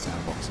biggest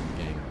sandbox in the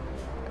game,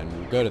 and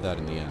we'll go to that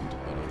in the end.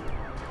 But,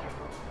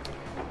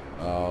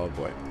 oh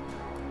boy.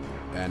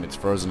 And it's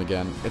frozen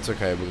again. It's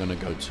okay, we're gonna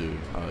go to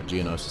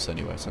Geonosis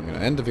anyway, so I'm gonna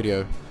end the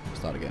video,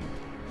 start again.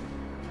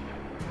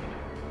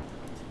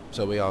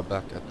 So we are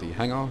back at the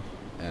hangar,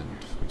 and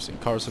we've seen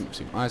Coruscant, we've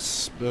seen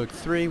Iceberg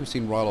 3, we've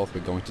seen Ryloth.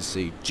 We're going to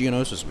see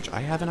Geonosis, which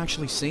I haven't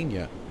actually seen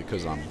yet,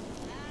 because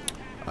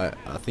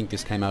I think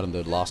this came out in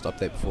the last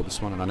update before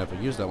this one, and I never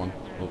used that one,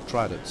 or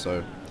tried it,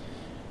 so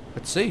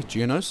let's see,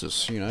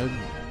 Geonosis,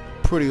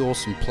 pretty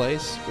awesome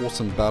place,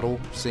 awesome battle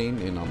scene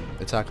in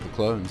Attack of the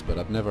Clones, but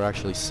I've never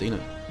actually seen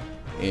it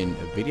in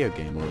a video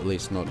game, or at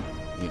least not,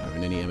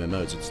 in any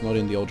MMOs. It's not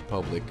in the Old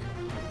Republic,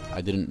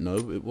 I didn't know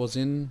it was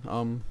in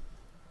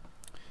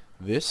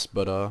this,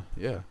 but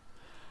yeah.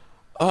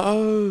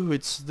 Oh,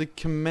 it's the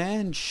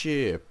command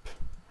ship.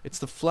 It's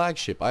the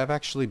flagship. I have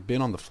actually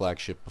been on the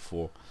flagship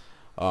before.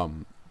 I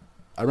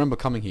remember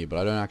coming here, but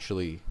I don't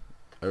actually.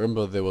 I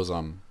remember there was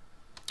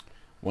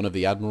one of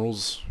the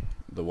admirals,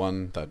 the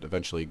one that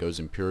eventually goes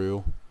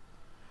Imperial,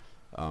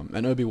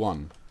 and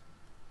Obi-Wan.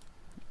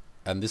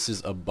 And this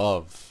is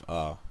above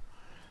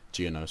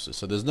Geonosis,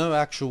 so there's no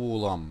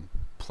actual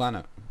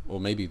planet, or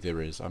maybe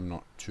there is. I'm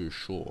not too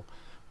sure.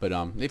 But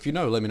if you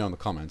know, let me know in the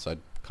comments. I'd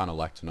kind of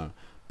like to know.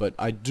 But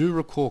I do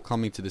recall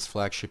coming to this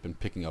flagship and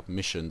picking up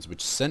missions,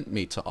 which sent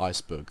me to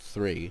Iceberg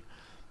 3.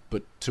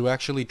 But to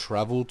actually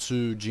travel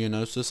to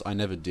Geonosis, I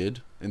never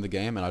did in the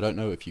game, and I don't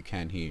know if you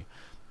can here.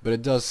 But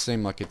it does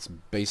seem like it's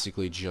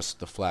basically just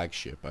the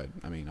flagship.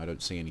 I mean, I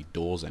don't see any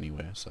doors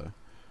anywhere, so...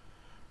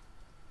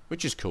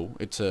 Which is cool.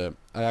 It's I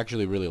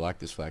actually really like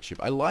this flagship.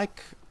 I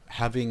like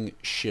having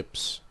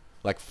ships,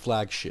 like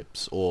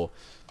flagships, or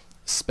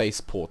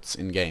spaceports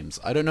in games.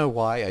 I don't know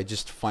why, I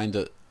just find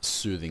it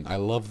soothing. I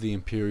love the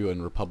Imperial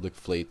and Republic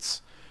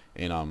fleets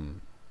in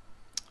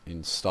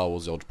Star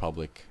Wars The Old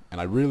Republic, and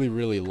I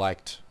really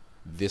liked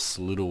this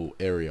little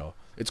area.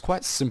 It's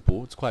quite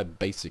simple, it's quite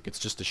basic, it's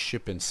just a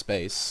ship in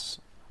space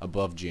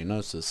above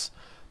Geonosis,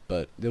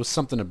 but there was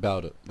something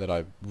about it that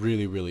I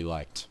really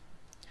liked.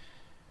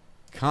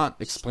 Can't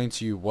explain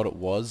to you what it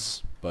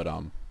was, but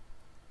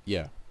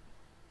yeah.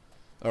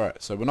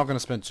 Alright, so we're not going to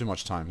spend too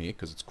much time here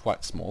because it's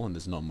quite small and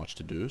there's not much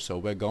to do, so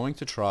we're going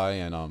to try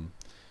and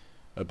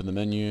open the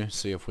menu,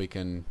 see if we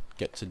can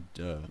get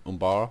to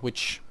Umbara,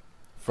 which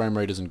frame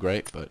rate isn't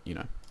great, but you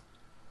know.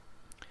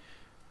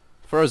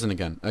 Frozen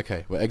again.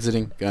 Okay, we're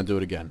exiting, gonna do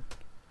it again.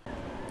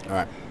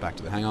 Alright, back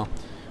to the hangar.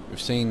 We've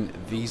seen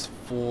these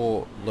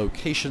 4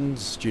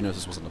 locations.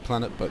 Geonosis wasn't a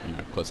planet, but you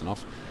know, close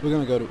enough. We're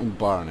gonna go to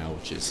Umbara now,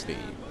 which is the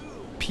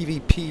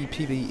PvP,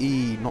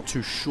 PvE, not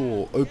too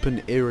sure,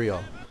 open area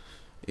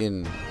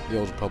in the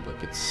Old Republic.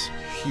 It's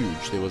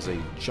huge. There was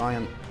a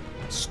giant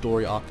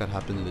story arc that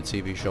happened in the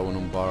TV show in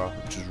Umbara,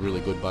 which was really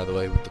good, by the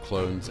way, with the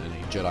clones and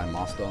a Jedi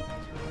Master.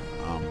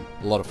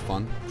 A lot of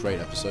fun, great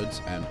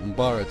episodes, and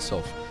Umbara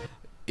itself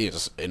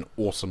is an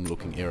awesome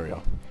looking area.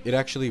 It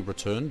actually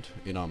returned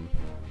in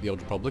the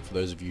Old Republic, for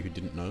those of you who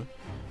didn't know,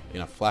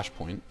 in a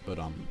flashpoint, but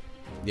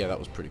yeah, that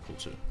was pretty cool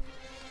too.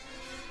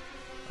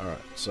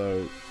 Alright,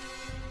 so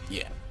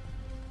yeah.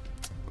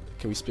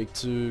 Can we speak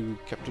to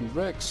Captain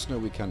Rex? No,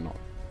 we cannot.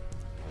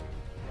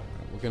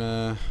 Right, we're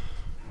gonna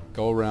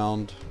go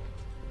around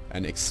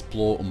and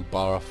explore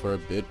Umbara for a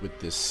bit with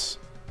this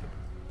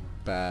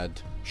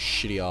bad,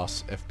 shitty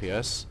ass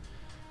FPS.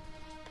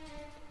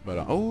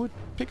 But oh, it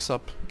picks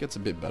up, gets a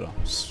bit better,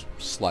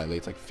 slightly.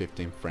 It's like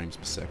 15 frames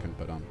per second,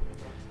 but I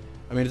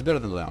mean, it's better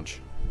than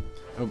Lounge.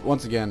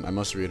 Once again, I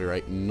must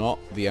reiterate, not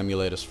the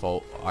emulator's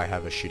fault. I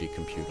have a shitty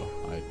computer.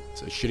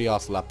 It's a shitty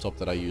ass laptop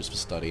that I use for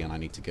study, and I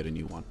need to get a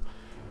new one.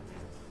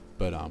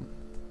 But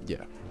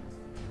yeah.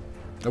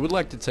 I would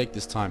like to take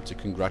this time to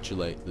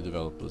congratulate the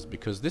developers,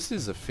 because this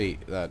is a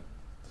feat that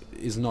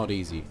is not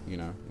easy, you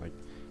know. Like,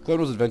 Clone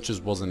Wars Adventures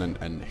wasn't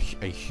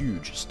a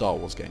huge Star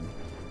Wars game,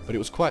 but it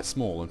was quite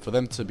small, and for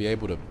them to be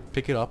able to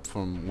pick it up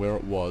from where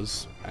it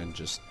was and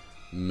just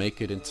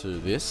make it into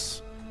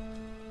this,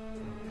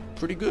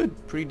 pretty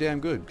good, pretty damn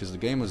good, because the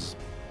game was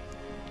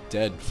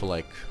dead for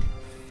like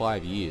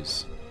 5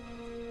 years.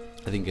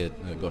 I think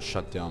it got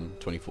shut down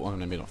 24,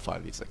 maybe not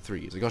 5 years, like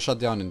 3 years. It got shut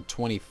down in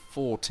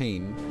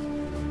 2014,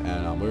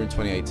 and we're in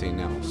 2018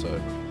 now, so,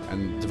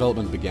 and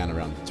development began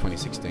around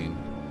 2016,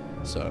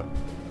 so,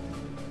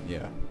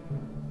 yeah.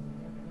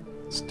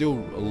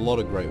 Still a lot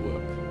of great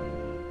work.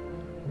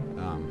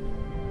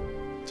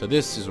 So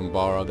this is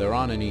Umbara. There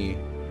aren't any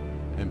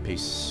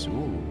NPCs.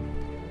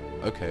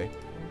 Ooh. Okay.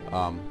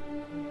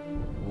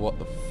 What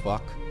the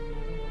fuck?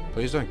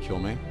 Please don't kill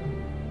me.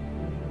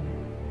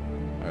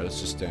 Alright, let's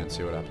just stand and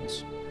see what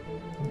happens.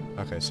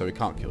 Okay, so we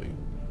can't kill you.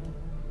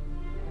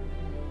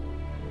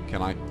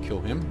 Can I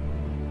kill him?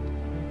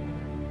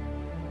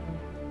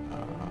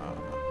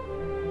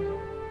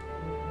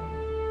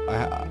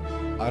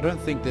 I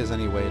don't think there's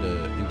any way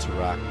to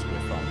interact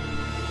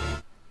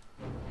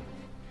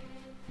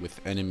with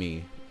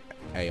enemy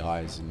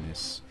AIs in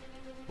this,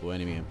 or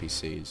enemy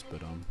NPCs,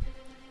 but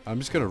I'm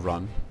just gonna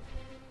run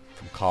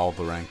from Carl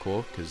the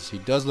Rancor, because he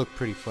does look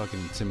pretty fucking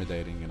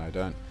intimidating,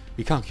 and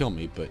he can't kill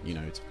me, but you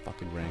know, it's a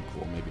fucking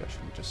Rancor. Maybe I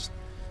shouldn't just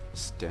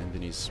stand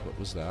in his, what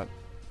was that?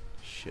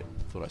 Shit,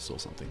 thought I saw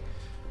something.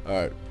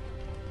 Alright,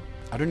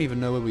 I don't even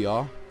know where we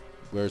are.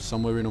 We're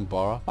somewhere in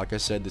Umbara. Like I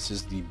said, this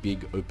is the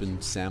big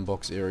open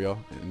sandbox area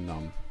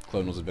in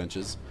Clone Wars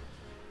Adventures.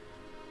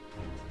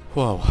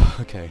 Whoa,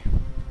 okay.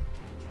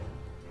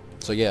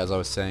 So yeah, as I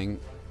was saying,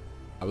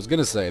 I was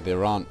gonna say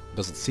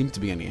doesn't seem to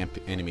be any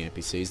enemy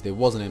NPCs. There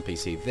was an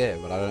NPC there,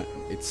 but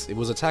it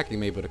was attacking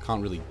me, but it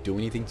can't really do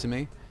anything to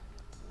me.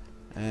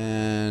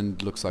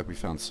 And looks like we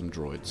found some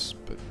droids,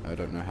 but I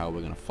don't know how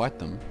we're gonna fight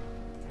them.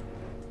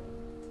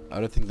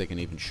 I don't think they can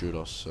even shoot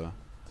us, so.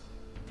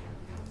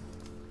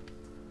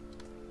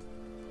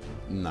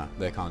 no,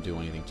 they can't do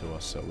anything to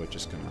us, so we're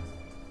just gonna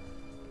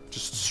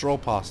stroll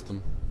past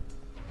them.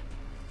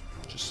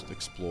 Just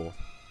explore.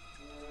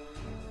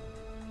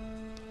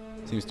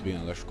 Seems to be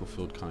an electrical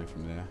field coming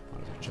from there.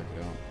 Might as well check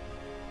it out.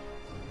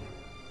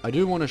 I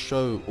do want to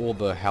show all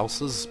the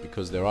houses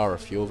because there are a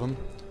few of them.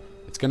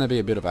 It's going to be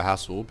a bit of a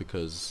hassle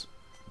because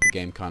the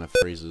game kind of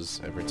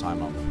freezes every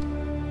time I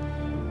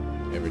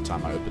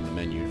open the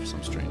menu for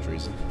some strange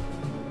reason.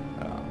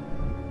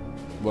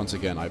 Once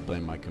again, I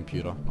blame my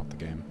computer, not the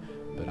game.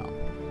 But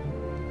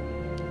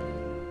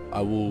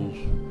I will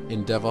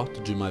endeavor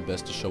to do my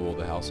best to show all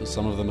the houses.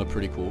 Some of them are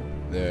pretty cool.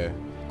 They're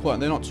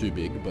not too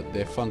big, but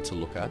they're fun to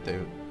look at.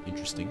 They're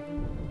interesting.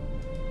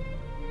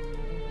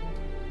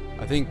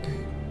 I think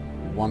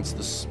once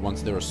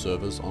there are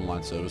servers,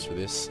 online servers for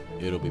this,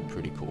 it'll be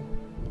pretty cool.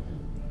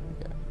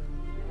 Yeah.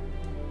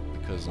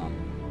 Because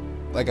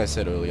like I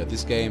said earlier,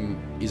 this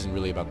game isn't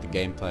really about the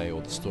gameplay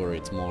or the story.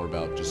 It's more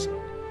about just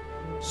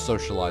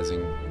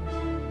socializing,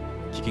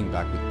 kicking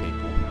back with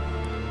people,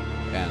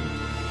 and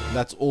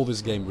that's all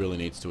this game really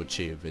needs to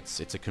achieve. It's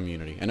a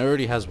community, and it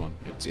already has one.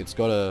 It's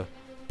got a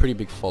pretty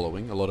big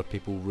following. A lot of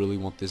people really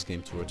want this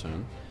game to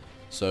return.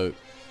 So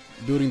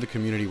building the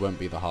community won't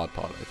be the hard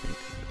part, I think.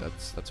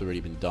 That's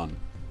already been done.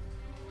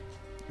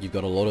 You've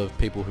got a lot of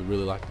people who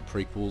really like the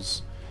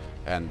prequels,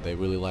 and they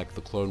really like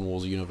the Clone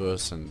Wars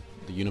universe and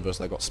the universe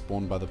that got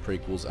spawned by the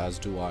prequels, as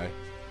do I.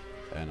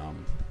 And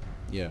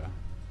yeah,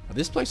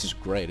 this place is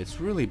great. It's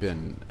really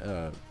been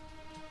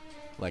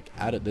like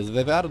added.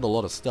 They've added a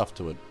lot of stuff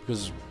to it,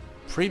 because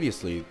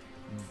previously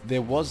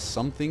there was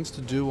some things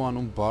to do on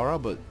Umbara,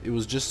 but it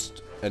was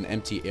just an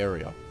empty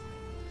area.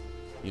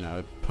 You know,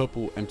 a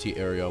purple empty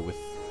area with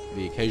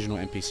the occasional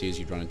NPCs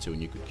you'd run into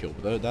and you could kill.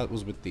 But that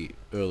was with the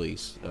early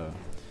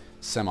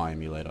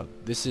semi-emulator.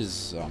 This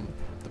is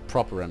the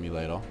proper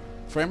emulator.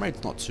 Frame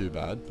rate's not too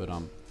bad, but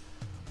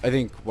I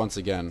think once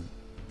again,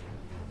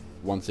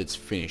 once it's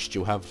finished,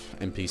 you'll have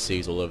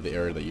NPCs all over the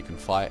area that you can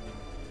fight.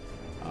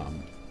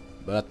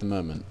 But at the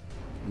moment,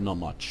 not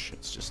much.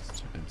 It's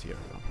just an empty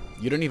area.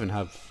 You don't even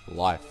have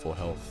life or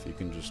health. You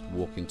can just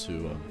walk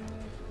into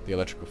the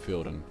electrical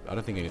field, and I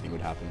don't think anything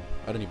would happen.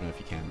 I don't even know if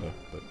you can though,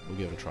 but we'll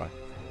give it a try.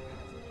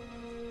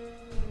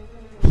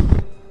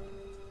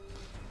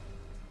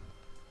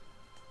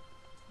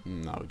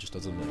 No, it just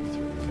doesn't let you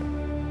through. Okay.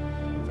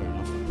 Fair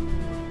enough.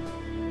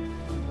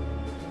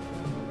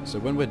 So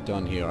when we're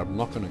done here, I'm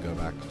not going to go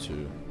back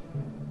to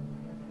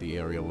the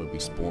area where we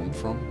spawned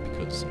from,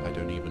 because I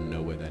don't even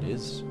know where that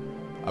is.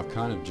 I've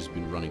kind of just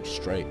been running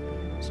straight,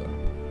 so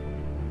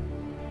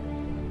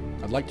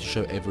I'd like to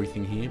show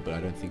everything here, but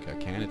I don't think I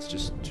can. It's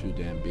just too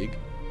damn big.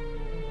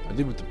 I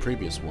did with the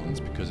previous ones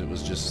because it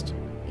was just,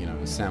 you know,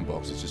 a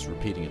sandbox. It's just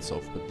repeating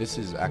itself. But this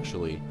is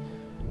actually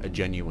a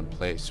genuine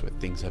place where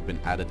things have been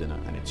added in it,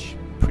 and it's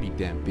pretty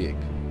damn big.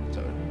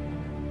 So,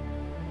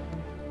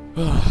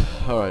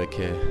 alright,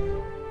 okay.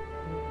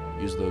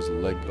 Use those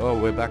oh,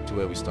 we're back to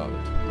where we started.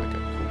 Okay,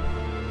 cool.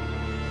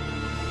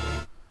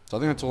 So I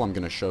think that's all I'm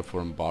going to show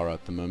for Umbara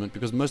at the moment,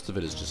 because most of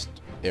it is just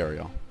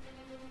area.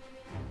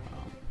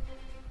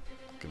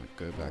 Gonna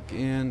go back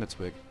in. That's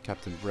where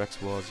Captain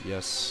Brex was.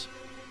 Yes.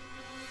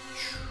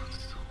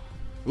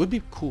 It would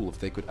be cool if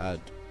they could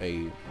add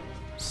a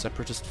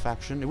separatist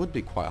faction. It would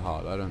be quite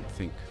hard. I don't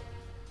think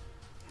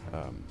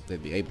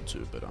they'd be able to,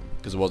 but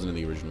because it wasn't in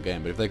the original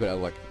game. But if they could add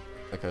like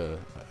a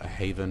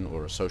haven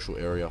or a social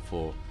area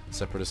for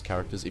separatist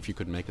characters, if you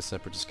could make a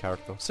separatist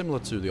character similar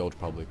to the Old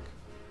Republic,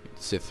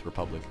 Sith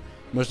Republic.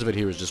 Most of it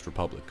here is just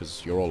Republic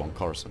because you're all on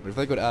Coruscant. But if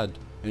they could add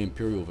an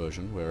Imperial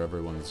version where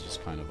everyone is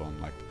just kind of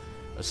on like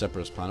a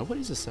separatist planet. What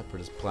is a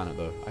separatist planet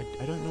though?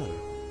 I don't know.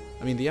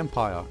 I mean, the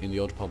Empire in the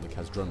Old Republic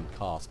has Drone and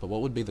Cast, but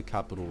what would be the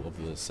capital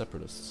of the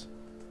separatists?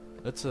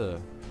 That's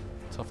a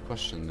tough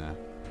question there.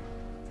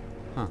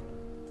 Huh.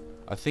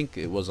 I think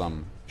it was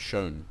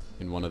shown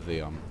in one of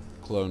the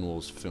Clone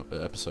Wars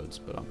episodes,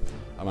 but I'm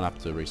gonna have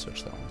to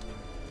research that one.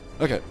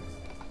 Okay.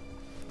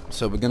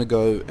 So we're gonna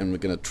go and we're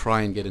gonna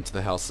try and get into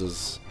the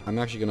houses. I'm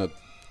actually gonna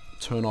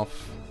turn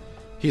off.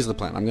 Here's the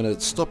plan. I'm gonna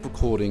stop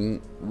recording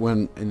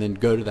and then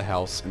go to the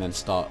house and then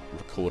start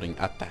recording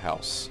at the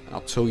house.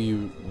 I'll tell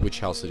you which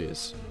house it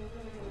is.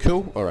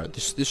 Cool? Alright,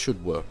 this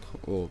should work,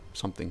 or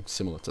something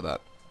similar to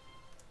that.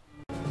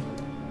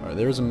 Alright,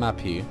 there is a map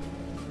here,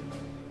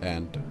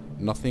 and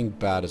nothing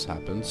bad has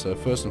happened. So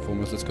first and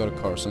foremost, let's go to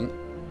Coruscant.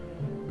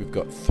 We've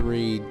got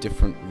 3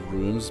 different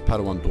rooms.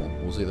 Padawan dorm.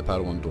 We'll see the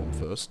Padawan dorm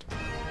first.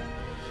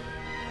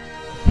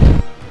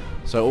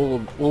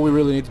 So all we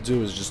really need to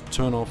do is just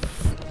turn off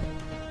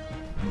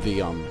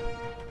the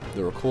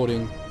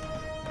recording,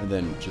 and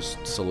then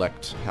just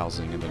select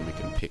housing, and then we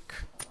can pick.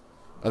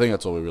 I think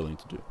that's all we really need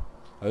to do.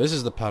 This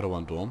is the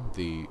Padawan dorm,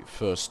 the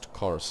first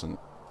Coruscant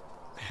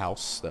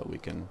house that we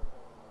can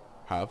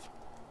have.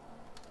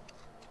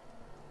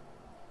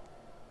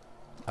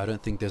 I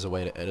don't think there's a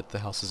way to edit the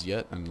houses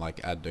yet and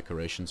like add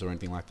decorations or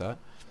anything like that.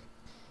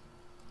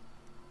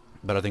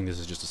 But I think this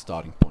is just a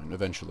starting point.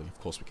 Eventually, of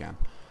course we can.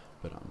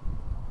 But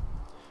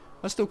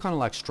I still kind of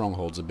like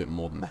strongholds a bit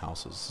more than the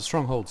houses. The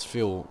strongholds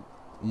feel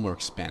more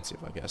expansive,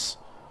 I guess.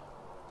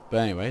 But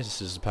anyways,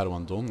 this is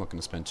Padawan dorm. Not going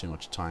to spend too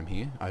much time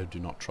here. I do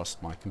not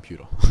trust my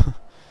computer.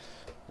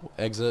 We'll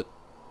exit.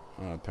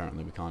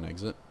 Apparently we can't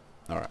exit.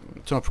 Alright, I'm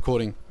going to turn off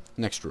recording.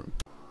 Next room.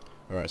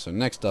 Alright, so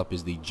next up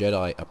is the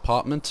Jedi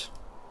apartment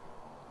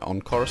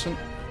on Coruscant.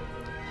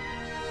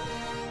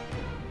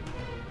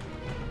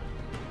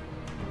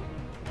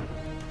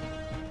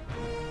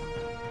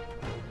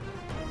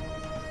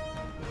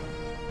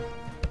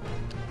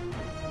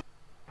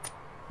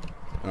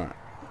 Alright,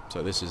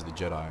 so this is the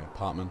Jedi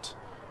apartment.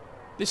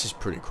 This is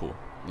pretty cool.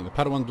 You know, the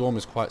Padawan dorm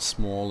is quite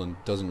small and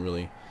doesn't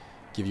really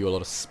give you a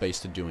lot of space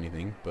to do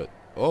anything, but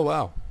oh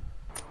wow.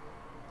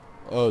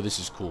 Oh, this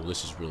is cool.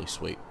 This is really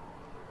sweet.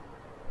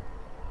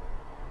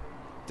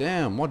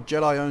 Damn, what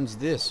Jedi owns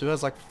this? Who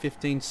has like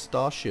 15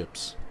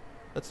 starships?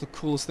 That's the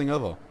coolest thing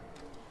ever.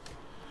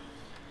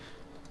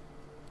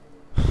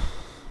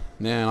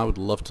 Man, I would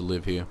love to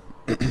live here.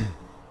 Alright,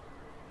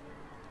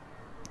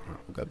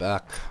 we'll go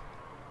back.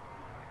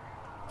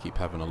 Keep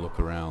having a look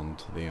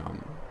around the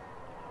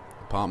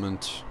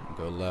apartment.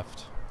 We'll go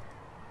left.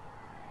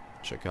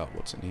 Check out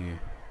what's in here.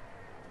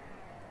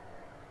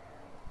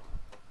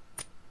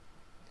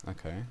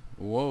 Okay.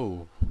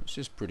 Whoa. This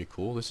is pretty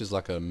cool. This is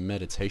like a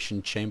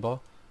meditation chamber.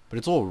 But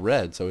it's all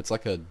red, so it's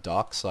like a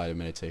dark side of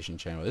meditation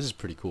chamber. This is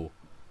pretty cool.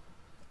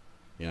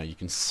 You know, you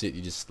can sit,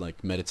 you just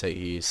like meditate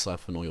here,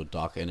 siphon all your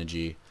dark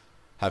energy,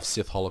 have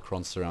Sith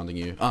holocrons surrounding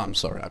you. Oh, I'm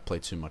sorry, I play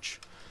too much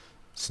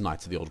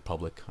Knights of the Old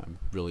Republic. I'm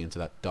really into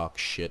that dark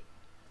shit.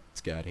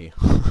 Let's get out of here.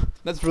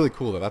 That's really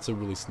cool though. That's a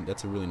really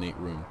neat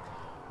room.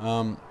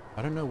 I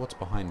don't know what's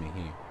behind me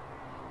here.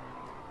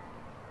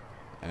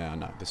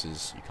 No, this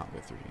is, you can't go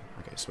through here.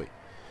 Okay, sweet.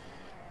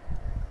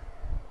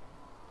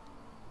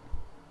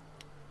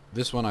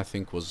 This one I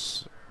think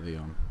was the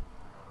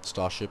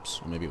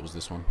starships, or maybe it was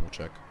this one. We'll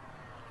check.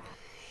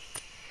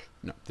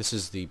 No, this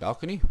is the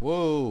balcony.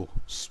 Whoa,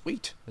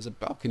 sweet. There's a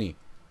balcony.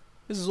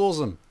 This is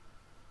awesome.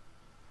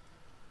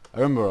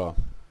 I remember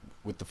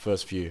with the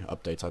first few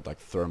updates, I'd like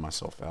throw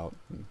myself out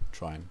and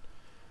try and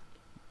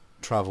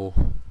travel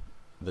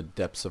the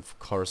depths of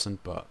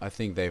Coruscant, but I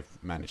think they've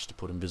managed to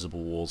put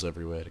invisible walls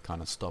everywhere to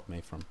kind of stop me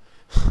from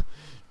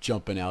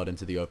jumping out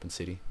into the open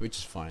city, which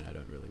is fine. I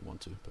don't really want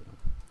to, but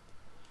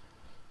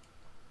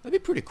that'd be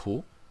pretty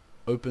cool.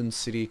 Open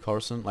city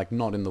Coruscant, like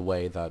not in the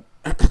way that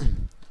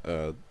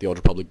the Old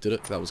Republic did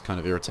it. That was kind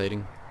of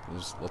irritating.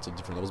 There's lots of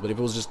different levels, but if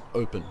it was just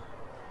open,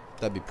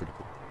 that'd be pretty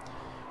cool.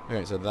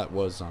 Okay, so that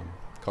was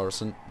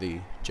Coruscant,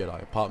 the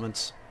Jedi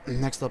apartments.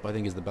 Next up, I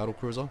think, is the battle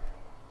cruiser.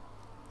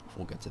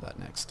 We'll get to that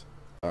next.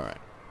 Alright,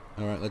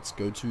 let's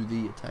go to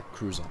the attack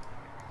cruiser.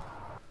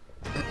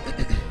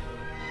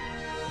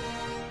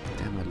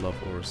 Damn, I love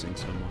Aura Sync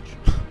so much.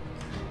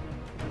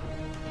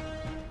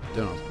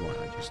 Don't ask why,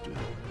 I just do.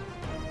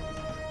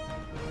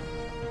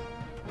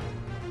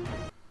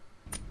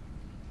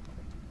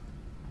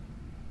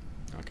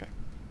 Okay.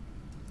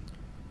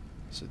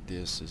 So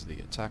this is the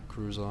attack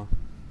cruiser.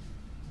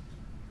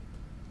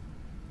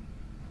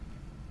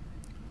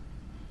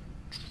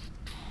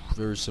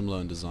 Very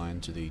similar in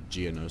design to the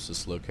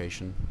Geonosis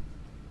location,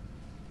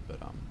 but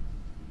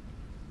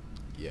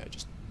yeah,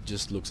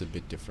 just looks a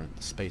bit different.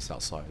 The space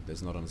outside,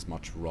 there's not as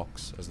much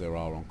rocks as there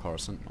are on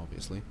Coruscant,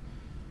 obviously.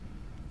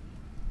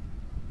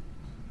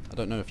 I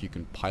don't know if you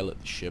can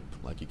pilot the ship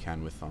like you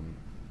can with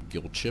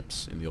guild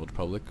ships in the Old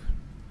Republic,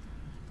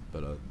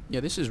 but yeah,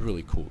 this is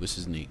really cool. This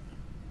is neat.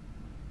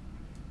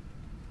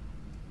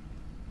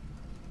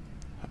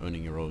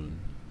 Owning your own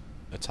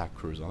attack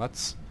cruiser,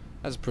 that's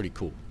pretty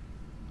cool.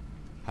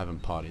 Having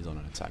parties on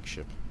an attack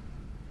ship.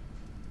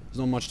 There's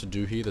not much to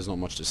do here. There's not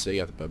much to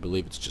see. I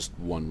believe it's just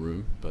one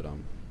room, but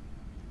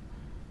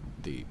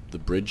the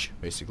bridge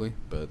basically.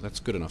 But that's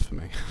good enough for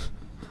me.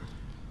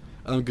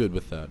 I'm good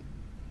with that.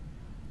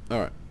 All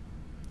right.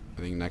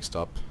 I think next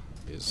up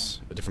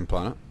is a different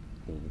planet.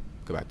 We'll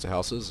go back to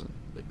houses and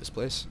leave this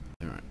place.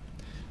 All right.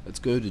 Let's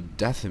go to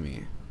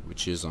Dathomir,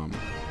 which is the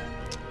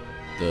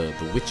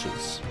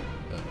witches.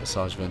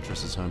 Asajj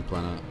Ventress's home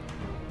planet.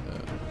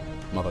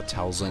 Mother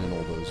Talzin and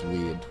all those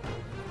weird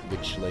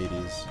witch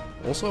ladies.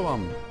 Also,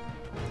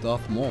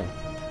 Darth Maul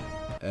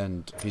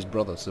and his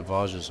brother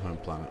Savaj's home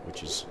planet,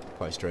 which is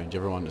quite strange.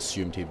 Everyone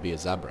assumed he'd be a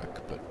Zabrak,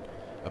 but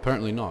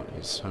apparently not.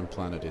 His home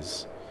planet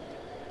is...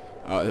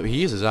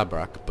 he is a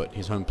Zabrak, but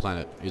his home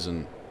planet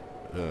isn't...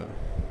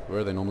 where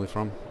are they normally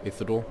from?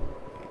 Ithador?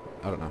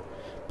 I don't know.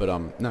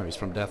 But, no, he's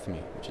from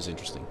Dathomir, which is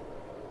interesting.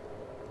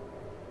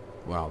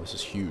 Wow, this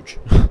is huge.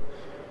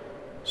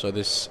 So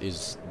this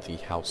is the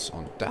house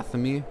on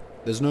Dathomir.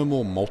 There's no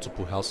more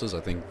multiple houses.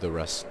 I think the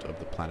rest of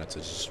the planets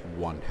is just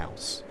one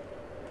house.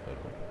 But,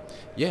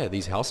 yeah,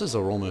 these houses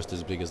are almost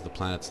as big as the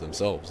planets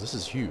themselves. This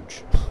is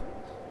huge.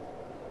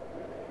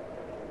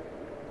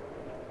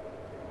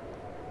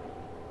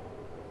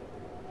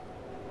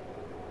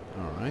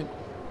 Alright.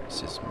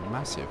 This is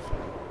massive.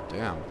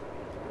 Damn.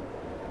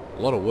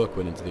 A lot of work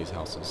went into these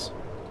houses.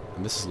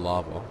 And this is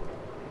lava.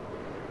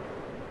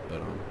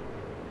 But,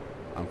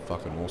 I'm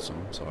fucking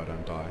awesome, so I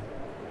don't die.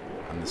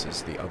 And this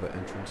is the other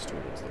entrance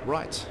towards the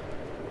right.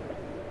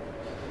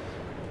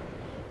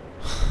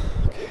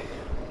 Okay.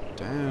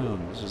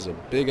 Damn, this is a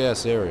big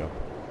ass area.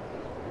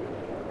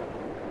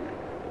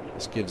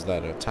 This gives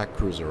that attack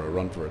cruiser a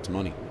run for its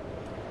money.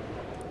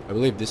 I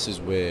believe this is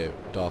where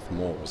Darth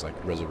Maul was like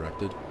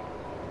resurrected.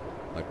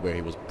 Like where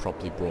he was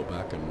properly brought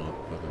back and not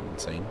fucking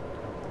insane.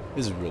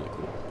 This is really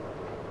cool.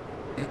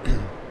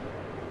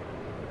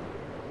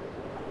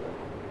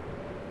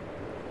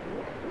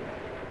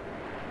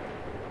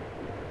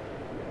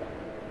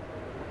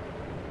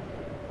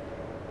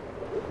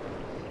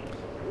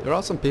 There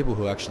are some people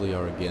who actually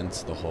are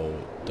against the whole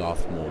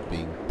Darth Maul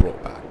being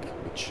brought back,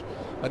 which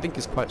I think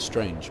is quite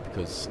strange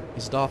because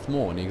he's Darth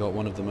Maul and he got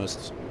one of the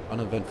most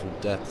uneventful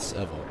deaths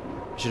ever.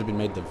 He should have been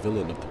made the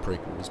villain of the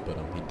prequels, but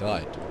he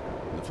died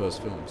in the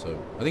first film, so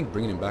I think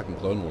bringing him back in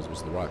Clone Wars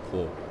was the right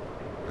call.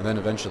 And then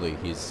eventually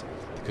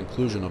the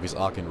conclusion of his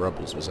arc in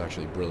Rebels was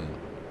actually brilliant.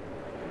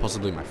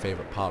 Possibly my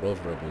favorite part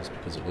of Rebels,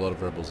 because a lot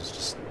of Rebels is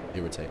just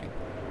irritating.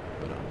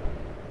 But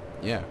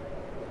yeah.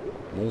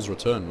 Maul's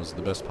return was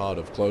the best part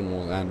of Clone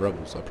Wars and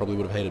Rebels. I probably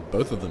would have hated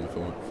both of them if it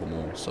weren't for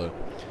Maul, so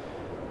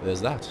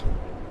there's that.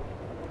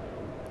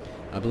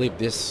 I believe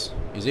this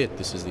is it.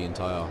 This is the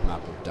entire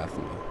map of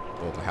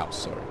Dathomir, or the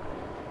house, sorry.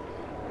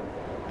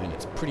 And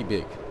it's pretty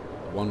big.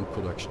 One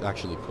could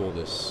actually call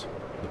this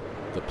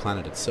the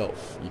planet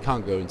itself. You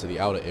can't go into the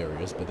outer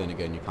areas, but then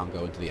again, you can't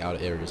go into the outer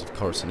areas of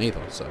Coruscant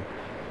either, so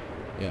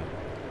yeah.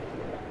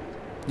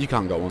 You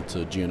can't go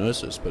onto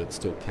Geonosis, but it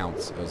still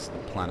counts as the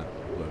planet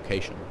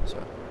location,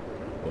 so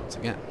once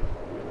again.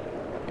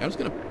 Yeah, I'm just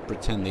gonna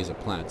pretend these are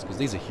planets, because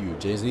these are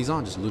huge. These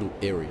aren't just little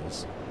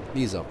areas.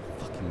 These are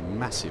fucking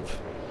massive.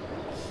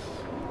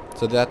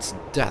 So that's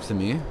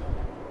Dathomir,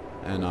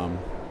 and I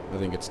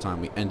think it's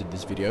time we ended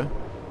this video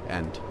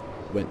and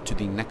went to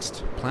the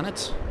next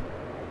planet.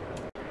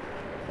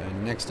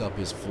 And next up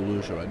is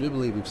Felucia. I do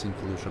believe we've seen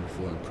Felucia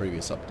before in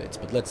previous updates,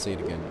 but let's see it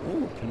again.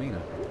 Ooh,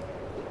 Kamina.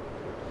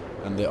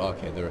 And there,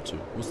 okay, there are two.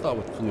 We'll start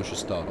with Felucia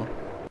Starter.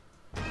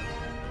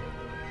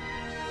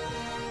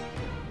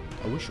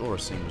 I wish Aura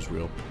Singh was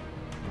real.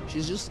 She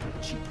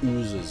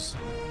oozes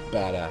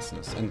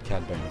badassness, and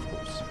Cad Bane, of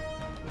course.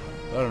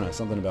 I don't know,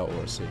 something about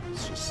Aura Singh.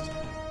 It's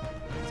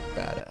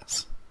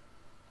badass.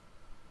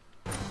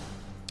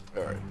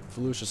 Alright,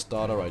 Felucia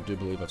Starter, I do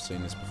believe I've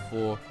seen this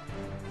before.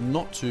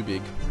 Not too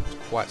big, it's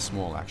quite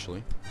small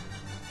actually.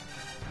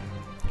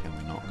 Can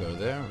we not go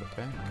there?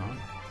 Okay, can't.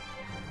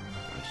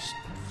 I just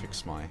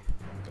fix my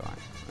guy.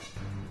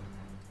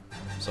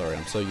 Sorry,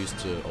 I'm so used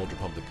to Old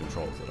Republic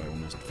controls that I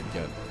almost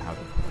forget how to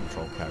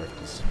control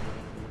characters.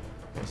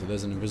 Okay, so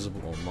there's an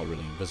invisible, well not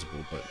really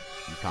invisible, but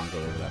you can't go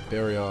over that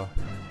barrier.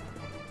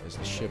 There's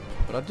the ship,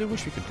 but I do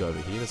wish we could go over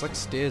here. There's like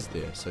stairs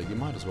there, so you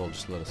might as well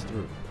just let us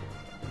through.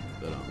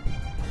 But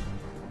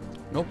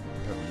nope,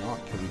 apparently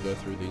not. Can we go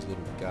through these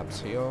little gaps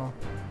here?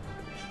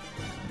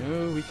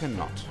 No, we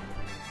cannot.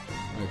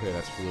 Okay,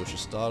 that's Felucia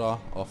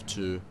Starter. Off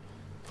to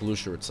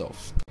Felucia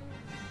itself.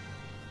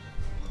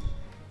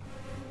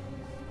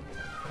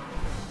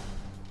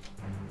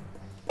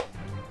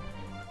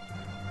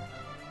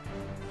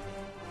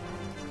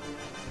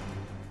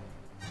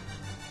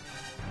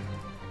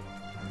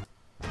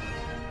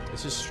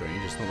 This is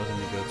strange, it's not letting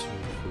me go to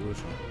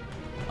Felucia.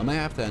 I may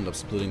have to end up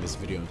splitting this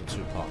video into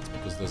two parts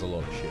because there's a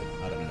lot of shit.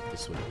 I don't know if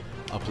this would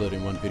upload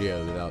in one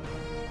video without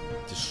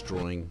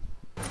destroying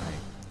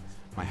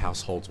my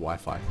household's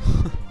Wi-Fi.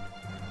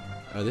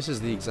 This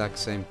is the exact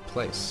same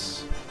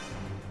place.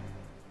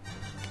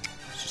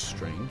 It's just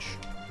strange.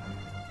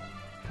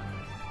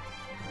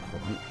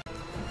 Hold on.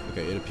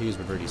 Okay, it appears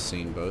we've already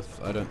seen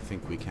both. I don't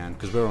think we can,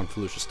 because we're on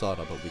Felucia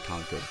Starter, but we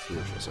can't go to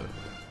Felucia, so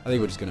I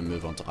think we're just going to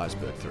move on to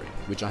Iceberg 3,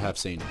 which I have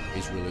seen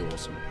is really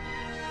awesome.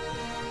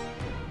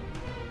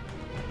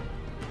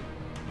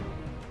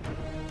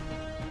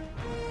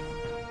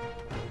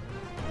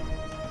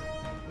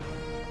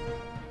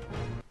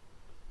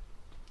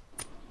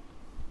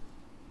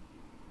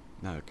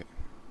 Okay.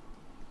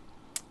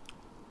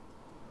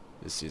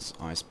 This is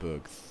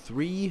Iceberg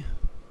 3.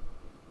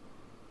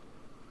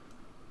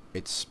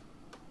 It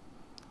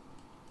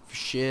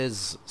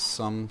shares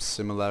some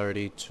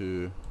similarity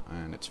to,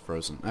 and it's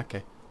frozen.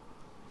 Okay.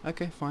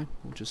 Okay, fine.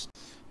 We'll just...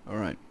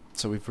 Alright,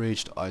 so we've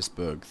reached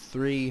Iceberg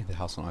 3, the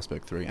house on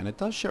Iceberg 3, and it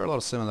does share a lot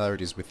of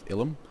similarities with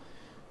Ilum.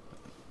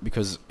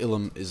 Because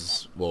Ilum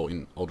is, well,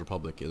 in Old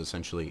Republic, is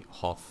essentially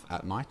Hoth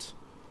at night,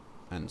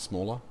 and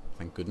smaller,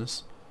 thank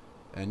goodness.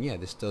 And yeah,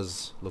 this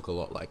does look a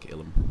lot like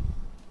Ilum.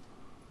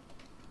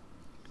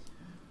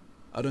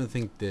 I don't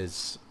think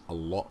there's a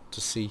lot to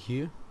see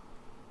here,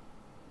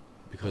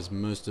 because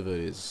most of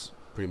it is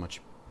pretty much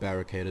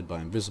barricaded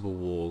by invisible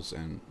walls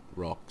and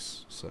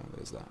rocks, so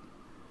there's that.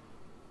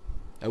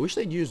 I wish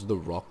they'd use the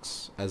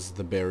rocks as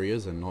the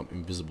barriers and not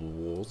invisible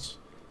walls.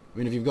 I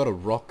mean, if you've got a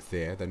rock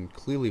there, then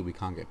clearly we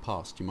can't get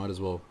past. You might as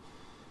well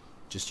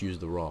just use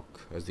the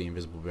rock as the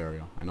invisible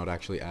barrier and not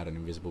actually add an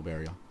invisible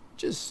barrier.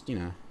 Just, you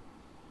know,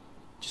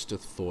 just a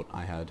thought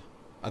I had.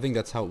 I think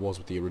that's how it was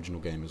with the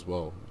original game as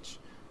well, which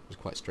was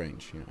quite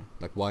strange, you know.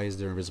 Like, why is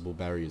there invisible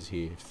barriers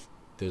here if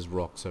there's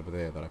rocks over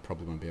there that I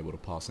probably won't be able to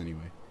pass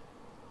anyway?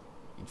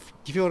 Do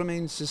you feel what I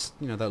mean? It's just,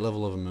 you know, that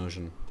level of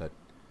immersion that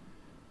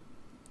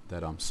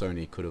that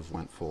Sony could have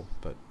went for,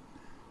 but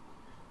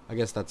I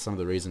guess that's some of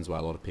the reasons why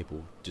a lot of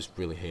people just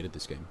really hated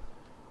this game.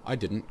 I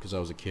didn't, because I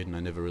was a kid and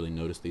I never really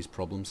noticed these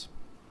problems.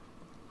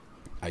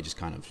 I just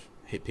kind of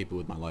hit people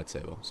with my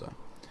lightsaber,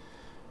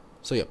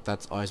 so yep,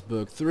 that's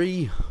Iceberg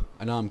 3.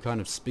 I know I'm kind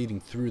of speeding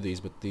through these,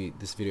 but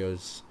this video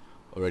is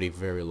already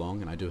very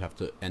long, and I do have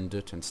to end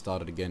it and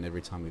start it again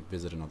every time we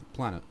visit another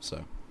planet, so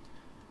I'm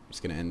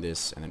just going to end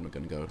this, and then we're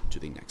going to go to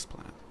the next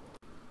planet.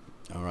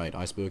 Alright,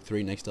 Iceberg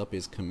 3, next up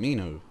is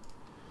Camino.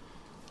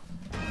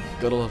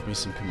 Gotta love me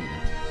some Camino.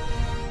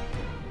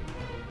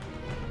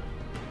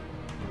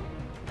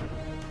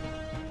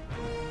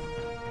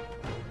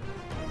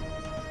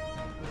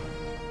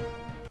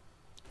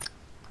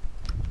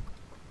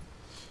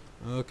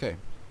 Okay.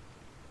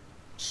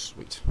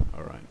 Sweet.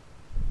 Alright.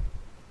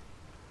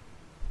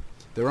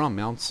 There are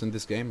mounts in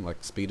this game,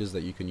 like speeders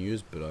that you can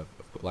use, but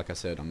like I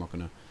said, I'm not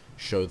going to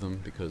show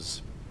them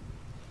because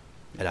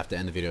I'd have to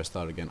end the video and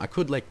start again. I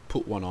could like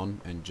put one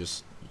on and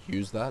just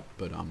use that,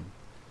 but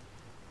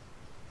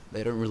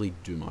they don't really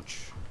do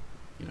much,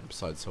 you know,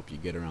 besides help you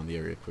get around the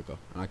area quicker.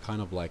 And I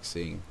kind of like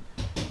seeing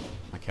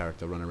my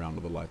character run around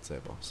with a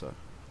lightsaber, so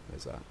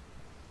there's that.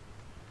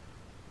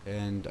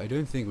 And I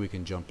don't think we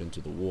can jump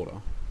into the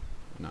water.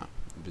 No,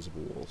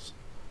 invisible walls.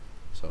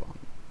 So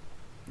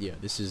yeah,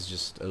 this is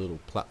just a little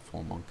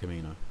platform on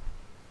Camino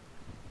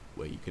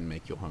where you can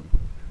make your home.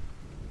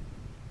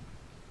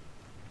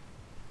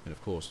 And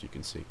of course you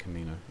can see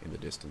Camino in the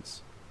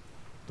distance.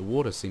 The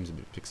water seems a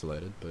bit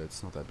pixelated, but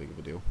it's not that big of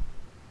a deal.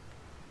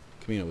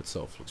 Camino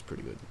itself looks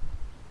pretty good.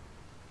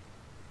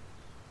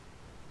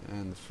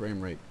 And the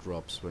frame rate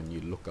drops when you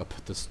look up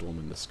at the storm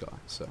in the sky,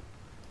 so.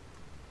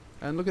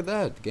 And look at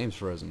that, the game's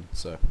frozen,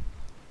 so.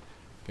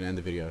 Gonna end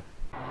the video.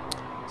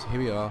 So here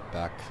we are,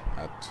 back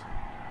at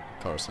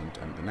Coruscant,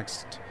 and the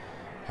next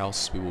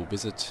house we will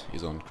visit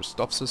is on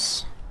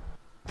Christophsis.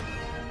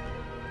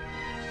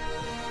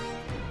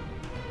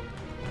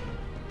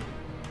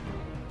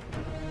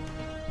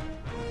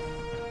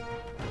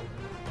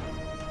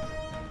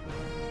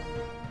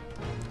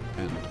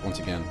 And once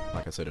again,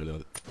 like I said earlier,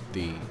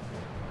 the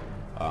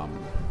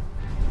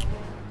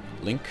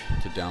link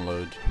to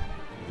download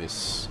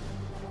this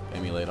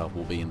emulator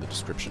will be in the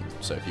description.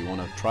 So if you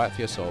want to try it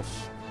for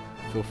yourself,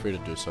 feel free to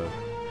do so.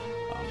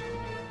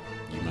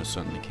 You most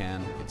certainly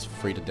can. It's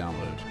free to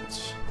download.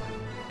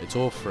 It's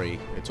all free.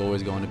 It's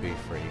always going to be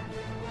free.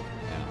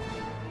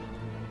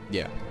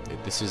 Yeah,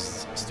 this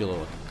is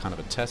still kind of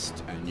a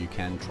test, and you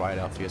can try it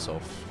out for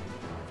yourself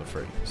for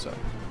free. So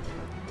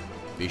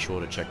be sure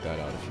to check that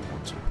out if you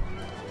want to.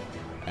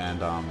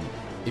 And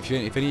if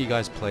any of you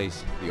guys play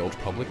the Old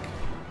Republic,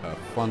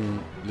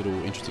 fun little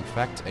interesting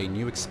fact: a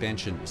new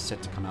expansion is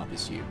set to come out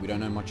this year. We don't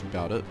know much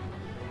about it,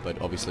 but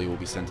obviously it will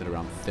be centered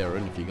around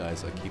Theron. If you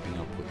guys are keeping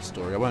up with the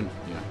story, I won't,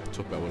 you know,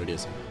 talk about what it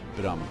is,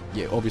 but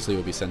yeah, obviously it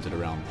will be centered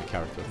around the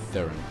character of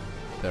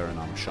Theron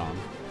Shan,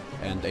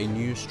 and a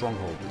new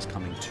stronghold is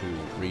coming to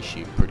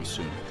Rishi pretty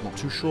soon. Not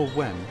too sure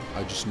when.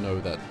 I just know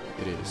that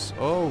it is.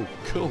 Oh,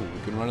 cool!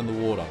 We can run in the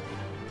water.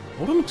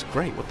 Water looks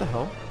great. What the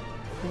hell?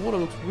 The water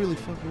looks really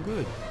fucking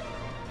good.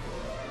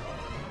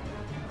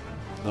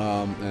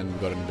 And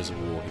we've got an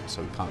invisible wall here,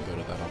 so we can't go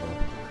to that other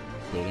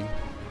building.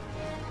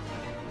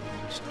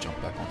 Just jump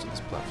back onto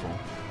this platform.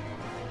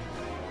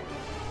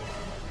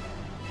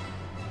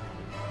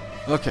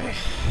 Okay.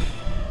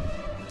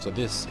 So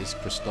this is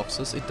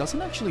Christophsis. It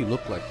doesn't actually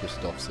look like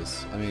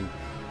Christophsis. I mean,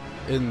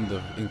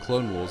 in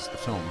Clone Wars, the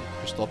film,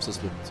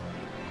 Christophsis looked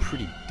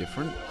pretty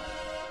different.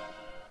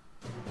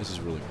 This is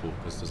really cool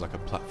because there's like a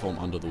platform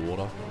under the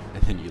water,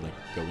 and then you like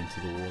go into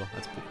the water.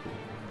 That's pretty cool.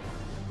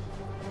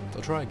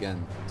 I'll try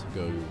again to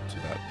go to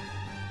that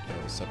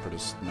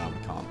separatist. No,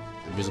 I can't.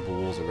 The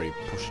invisible wall's already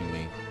pushing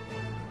me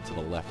to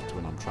the left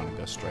when I'm trying to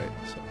go straight,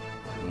 so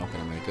we're not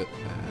going to make it.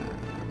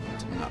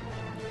 And no.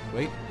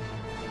 Wait.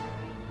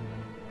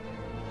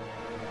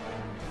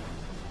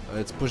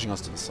 It's pushing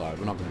us to the side.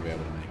 We're not going to be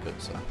able to make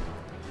it, so.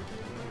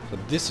 So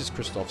this is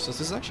Christophsis.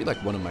 This is actually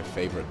like one of my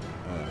favorite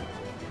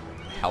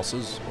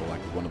houses, or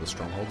like one of the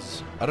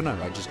strongholds. I don't know,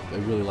 I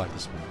really like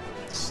this one.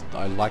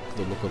 I like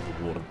the look of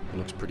the water. It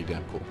looks pretty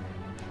damn cool.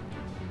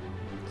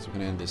 So we're going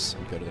to end this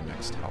and go to the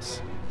next house.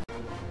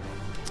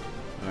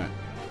 Alright,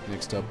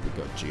 next up we've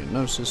got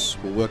Geonosis.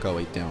 We'll work our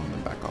way down and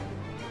then back up.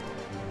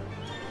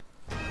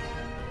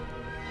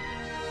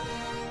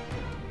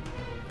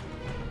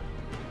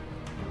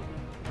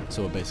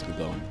 So we're basically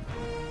going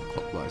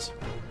clockwise.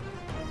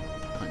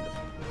 Kind of.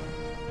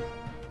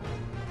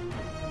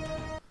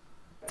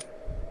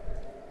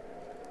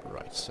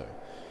 Right, so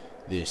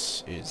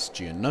this is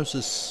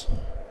Geonosis.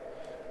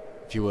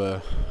 If you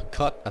were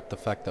cut at the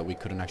fact that we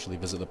couldn't actually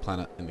visit the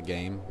planet in the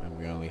game, and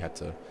we only had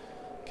to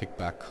kick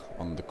back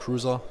on the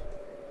cruiser,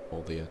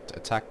 or the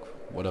attack,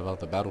 whatever,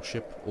 the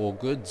battleship, or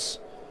goods,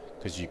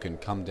 because you can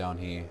come down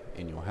here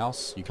in your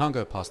house. You can't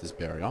go past this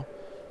barrier,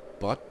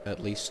 but at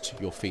least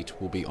your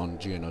feet will be on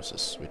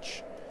Geonosis,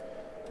 which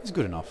is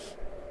good enough.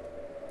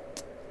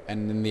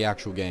 And in the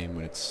actual game,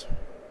 when it's,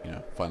 you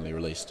know, finally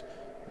released,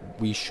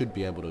 we should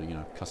be able to, you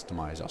know,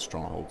 customize our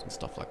strongholds and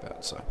stuff like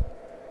that, so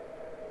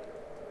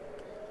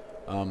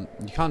You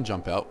can't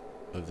jump out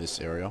of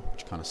this area,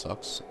 which kind of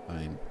sucks. I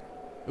mean,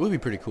 it would be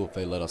pretty cool if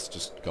they let us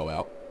just go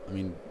out. I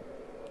mean,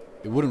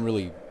 it wouldn't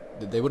really...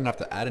 They wouldn't have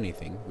to add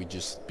anything.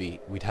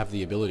 We'd have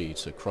the ability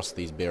to cross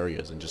these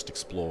barriers and just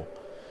explore.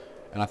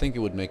 And I think it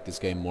would make this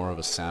game more of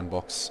a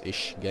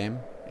sandbox-ish game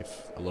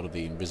if a lot of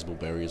the invisible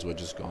barriers were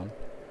just gone.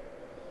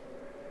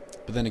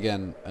 But then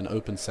again, an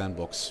open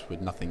sandbox with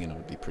nothing in it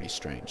would be pretty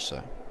strange,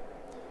 so...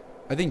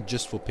 I think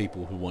just for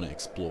people who want to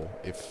explore,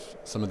 if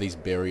some of these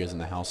barriers in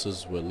the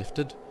houses were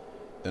lifted,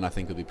 then I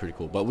think it would be pretty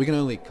cool. But we can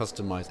only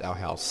customize our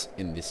house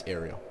in this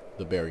area,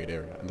 the barriered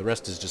area. And the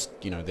rest is just,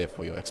 you know, there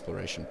for your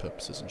exploration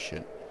purposes and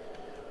shit.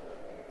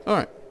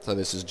 Alright, so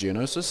this is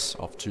Geonosis,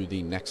 off to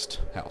the next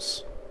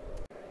house.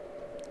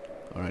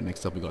 Alright,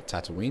 next up we got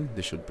Tatooine.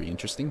 This should be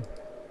interesting.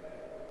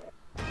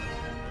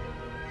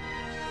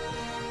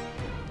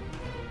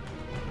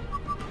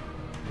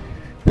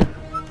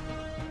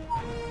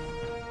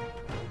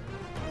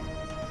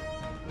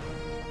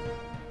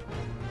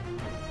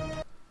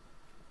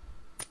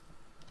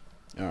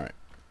 Alright.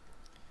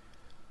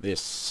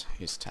 This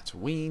is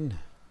Tatooine.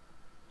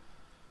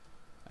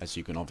 As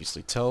you can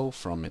obviously tell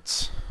from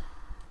its,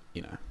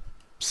 you know,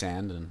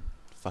 sand and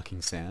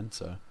fucking sand,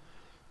 so...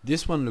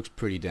 This one looks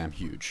pretty damn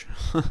huge.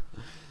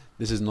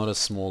 This is not as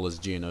small as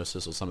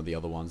Geonosis or some of the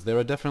other ones. There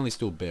are definitely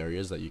still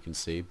barriers that you can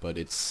see, but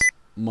it's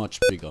much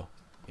bigger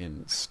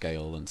in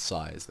scale and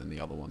size than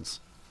the other ones.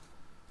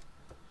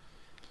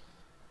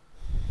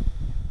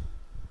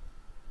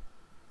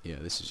 Yeah,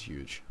 this is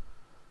huge.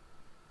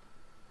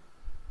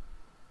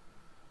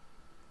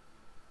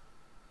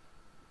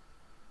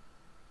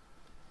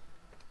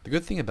 The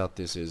good thing about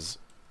this is,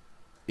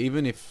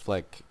 even if,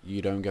 like,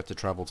 you don't get to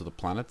travel to the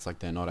planets, like,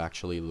 they're not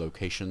actually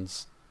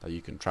locations that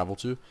you can travel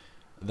to,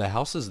 the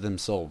houses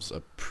themselves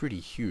are pretty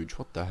huge.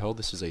 What the hell?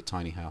 This is a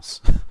tiny house.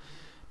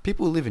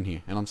 People live in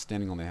here, and I'm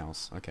standing on their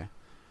house. Okay.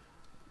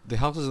 The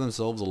houses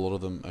themselves, a lot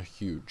of them are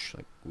huge,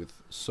 like,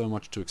 with so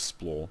much to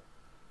explore.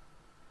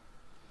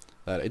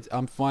 That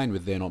I'm fine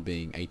with there not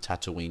being a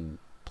Tatooine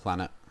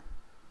planet,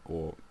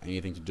 or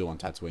anything to do on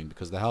Tatooine,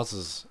 because the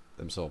houses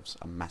themselves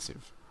are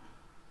massive.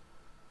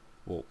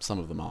 Well, some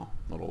of them are,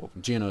 not all of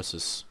them.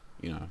 Geonosis,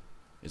 you know,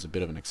 is a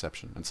bit of an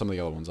exception, and some of the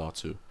other ones are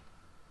too.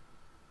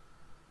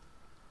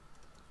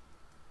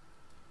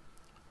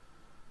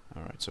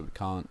 Alright, so we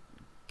can't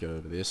go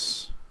over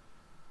this.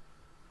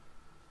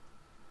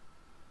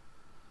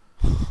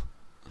 I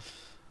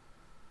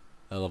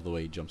love the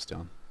way he jumps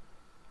down.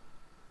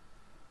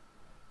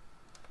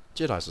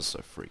 Jedis are so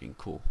freaking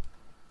cool.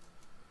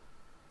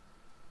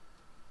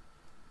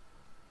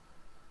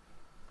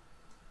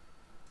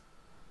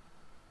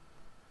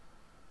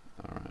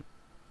 Alright.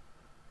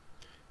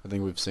 I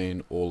think we've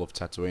seen all of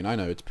Tatooine. I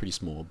know it's pretty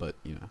small, but,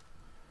 you know,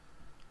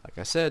 like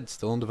I said,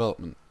 still in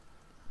development.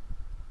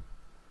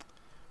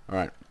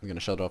 Alright, I'm going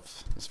to shut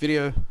off this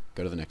video,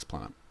 go to the next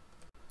planet.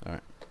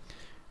 Alright.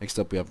 Next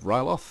up we have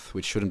Ryloth,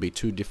 which shouldn't be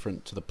too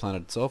different to the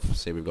planet itself.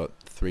 See, we've got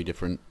 3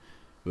 different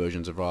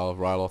versions of Ryloth,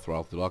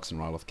 Ryloth Deluxe and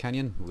Ryloth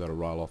Canyon. We'll go to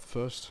Ryloth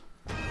first.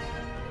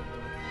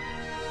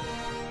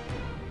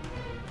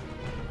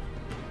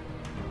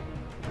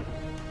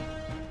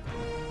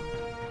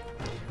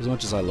 As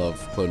much as I love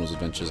Clone Wars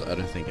Adventures, I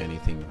don't think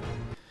anything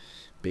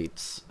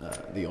beats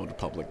the Old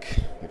Republic,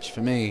 which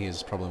for me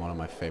is probably one of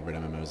my favorite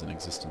MMOs in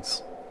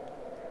existence.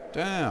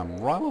 Damn,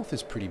 Ryloth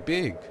is pretty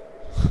big.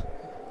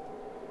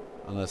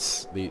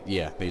 Unless,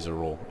 these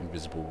are all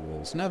invisible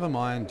walls. Never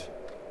mind.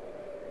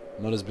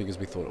 Not as big as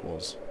we thought it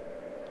was.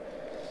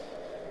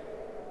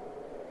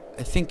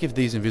 I think if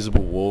these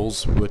invisible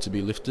walls were to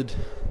be lifted,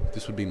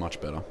 this would be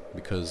much better,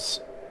 because,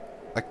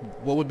 like,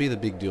 what would be the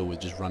big deal with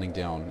just running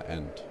down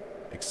and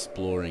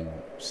exploring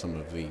some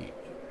of the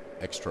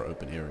extra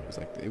open areas?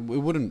 Like, it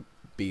wouldn't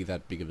be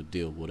that big of a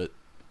deal, would it?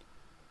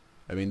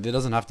 I mean, there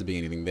doesn't have to be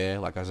anything there,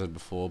 like I said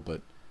before,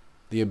 but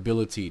the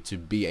ability to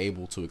be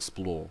able to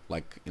explore,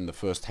 like in the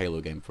first Halo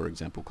game, for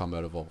example,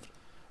 Combat Evolved,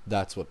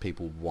 that's what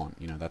people want,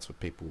 you know, that's what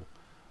people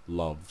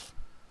love.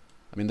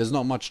 I mean, there's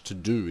not much to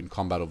do in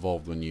Combat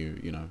Evolved when you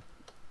know,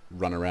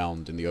 run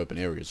around in the open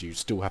areas. You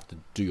still have to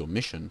do your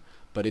mission,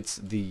 but it's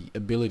the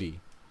ability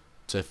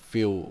to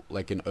feel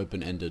like an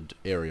open-ended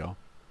area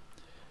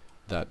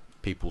that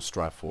people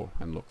strive for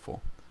and look for.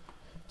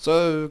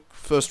 So,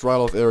 first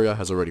Ryloth area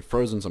has already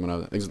frozen, so I'm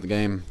going to exit the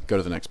game, go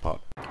to the next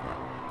part. Right.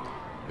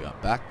 We are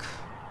back.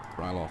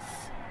 Ryloth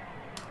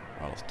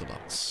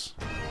Deluxe.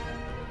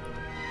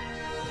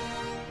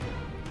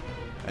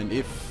 And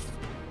if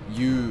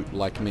you,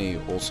 like me,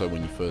 also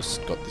when you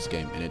first got this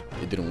game and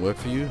it didn't work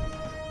for you,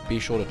 be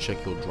sure to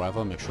check your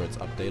driver, make sure it's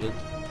updated.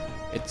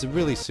 It's a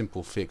really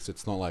simple fix.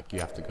 It's not like you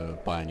have to go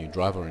buy a new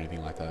driver or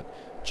anything like that.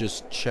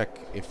 Just check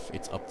if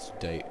it's up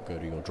to date. Go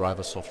to your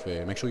driver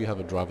software. Make sure you have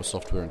a driver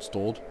software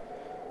installed.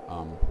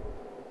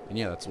 And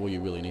yeah, that's all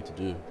you really need to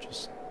do.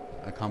 Just,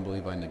 I can't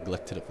believe I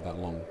neglected it for that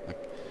long. Like,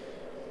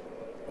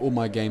 all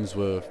my games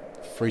were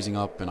freezing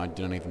up and I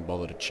didn't even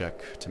bother to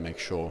check to make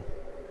sure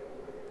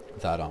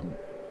that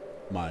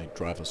my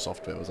driver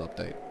software was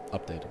updated.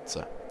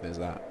 So there's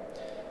that.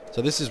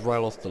 So this is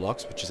Ryloth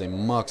Deluxe, which is a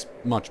much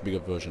bigger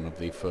version of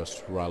the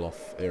first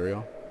Ryloth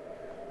area.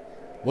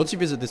 Once you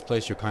visit this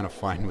place, you're kind of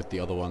fine with the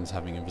other ones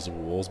having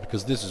invisible walls,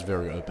 because this is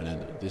very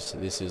open-ended.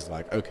 This is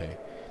like, okay,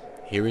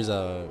 here is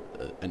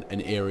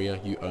an area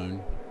you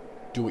own.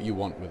 Do what you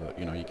want with it.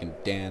 You know, you can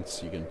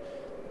dance, you can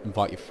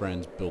invite your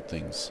friends, build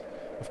things.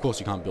 Of course,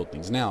 you can't build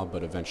things now,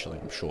 but eventually,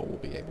 I'm sure we'll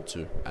be able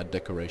to add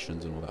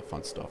decorations and all that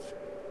fun stuff.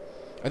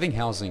 I think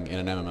housing in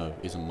an MMO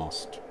is a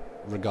must,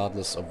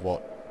 regardless of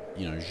what,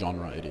 you know,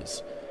 genre it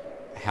is.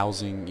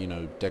 Housing, you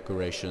know,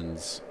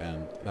 decorations,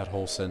 and that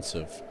whole sense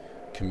of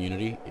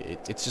community,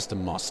 it's just a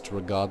must,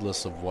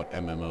 regardless of what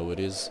MMO it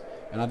is.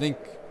 And I think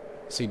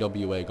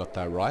CWA got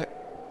that right.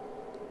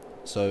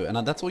 So, and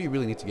that's all you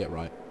really need to get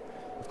right.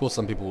 Of course,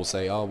 some people will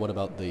say, oh, what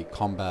about the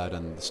combat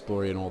and the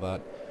story and all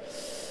that?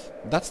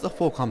 That stuff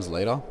all comes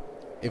later.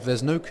 If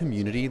there's no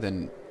community,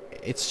 then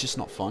it's just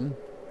not fun.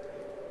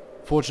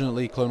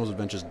 Fortunately, Clone Wars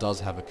Adventures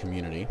does have a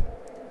community,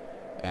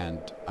 and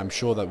I'm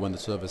sure that when the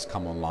servers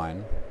come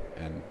online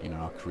and, you know,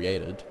 are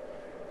created,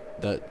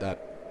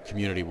 that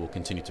community will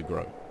continue to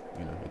grow.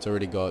 You know, it's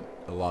already got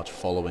a large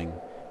following.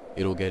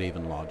 It'll get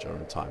even larger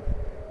in time.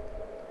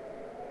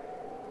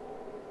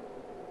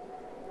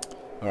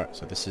 Alright,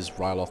 so this is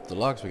Ryloth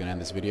Deluxe. We're going to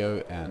end this video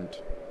and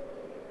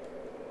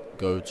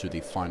go to the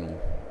final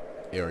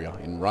area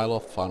in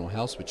Ryloth, final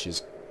house, which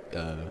is,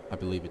 I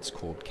believe it's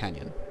called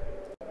Canyon.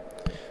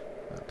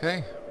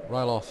 Okay,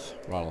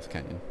 Ryloth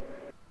Canyon.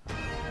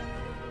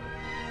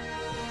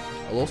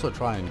 I'll also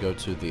try and go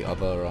to the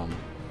other,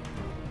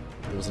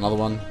 there was another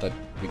one that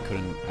we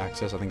couldn't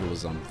access. I think it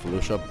was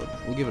Felucia, but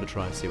we'll give it a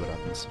try and see what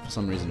happens. For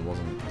some reason it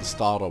wasn't, the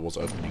starter was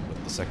opening,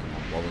 but the second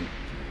one wasn't.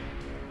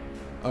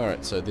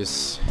 Alright, so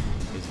this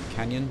is the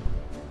canyon,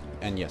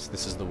 and yes,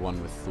 this is the one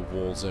with the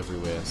walls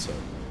everywhere, so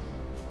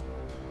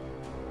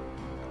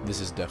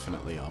this is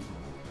definitely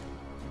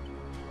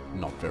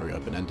not very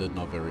open-ended,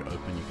 not very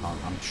open. You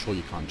can't, I'm sure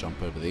you can't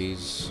jump over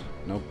these.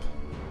 Nope.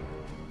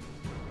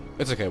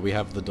 It's okay, we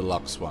have the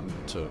deluxe one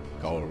to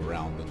go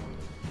around and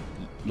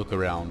look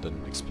around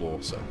and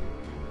explore, so.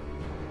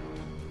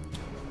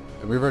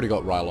 And we've already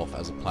got Ryloth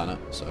as a planet,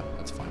 so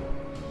that's fine.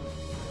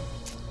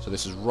 So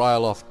this is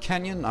Ryloth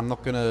Canyon. I'm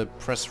not going to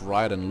press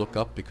right and look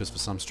up because for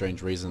some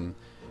strange reason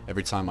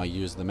every time I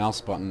use the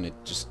mouse button it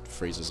just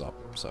freezes up.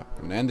 So I'm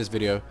going to end this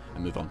video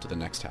and move on to the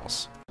next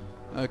house.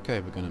 Okay,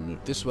 we're going to move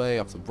this way.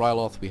 After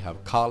Ryloth we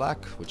have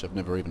Karlach, which I've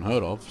never even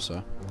heard of,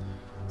 so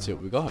let's see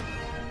what we got.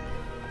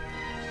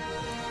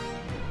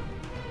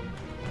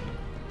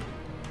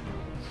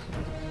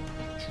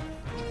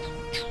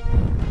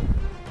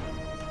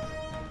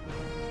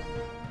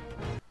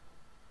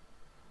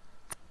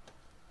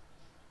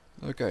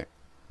 Okay,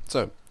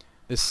 so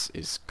this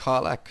is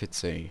Karlach.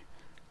 It's a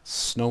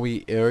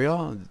snowy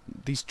area.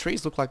 These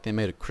trees look like they're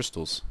made of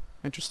crystals.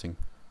 Interesting.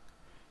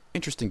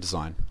 Interesting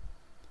design.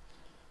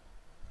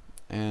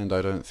 And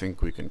I don't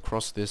think we can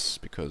cross this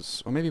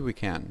because... or maybe we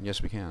can.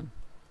 Yes, we can.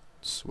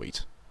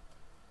 Sweet.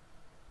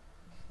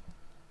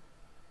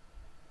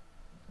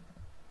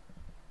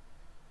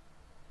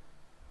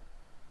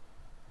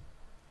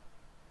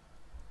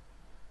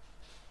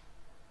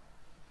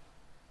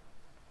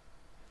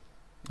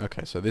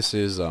 Okay, so this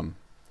is a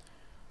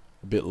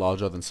bit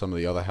larger than some of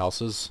the other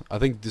houses. I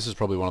think this is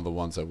probably one of the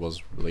ones that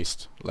was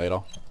released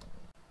later.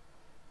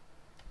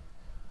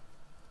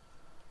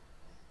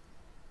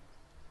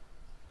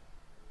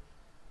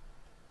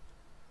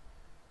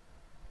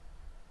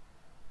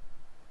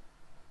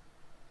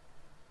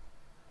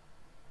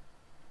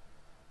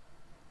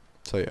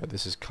 So yeah,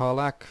 this is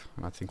Karlach,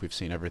 and I think we've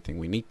seen everything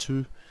we need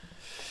to,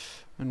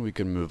 and we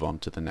can move on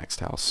to the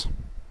next house.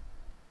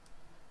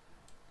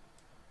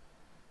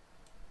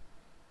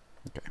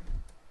 Okay.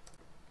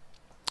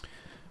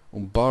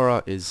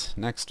 Umbara is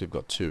next. We've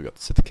got two. We've got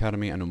the Sith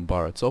Academy and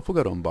Umbara itself. We'll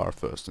go to Umbara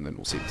first, and then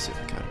we'll see the Sith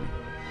Academy.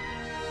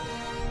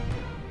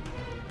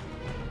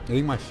 I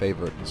think my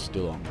favorite is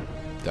still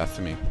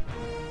Dathomir.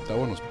 That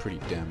one was pretty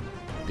damn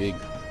big.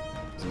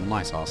 It's a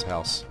nice ass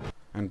house,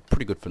 and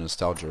pretty good for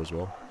nostalgia as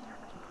well.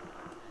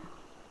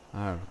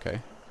 Oh,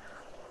 okay.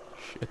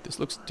 Shit, this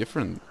looks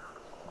different.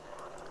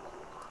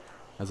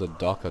 Has a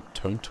darker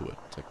tone to it.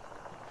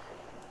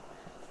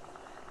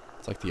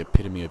 It's like the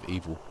epitome of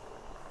evil.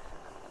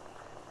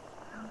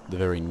 The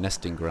very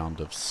nesting ground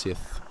of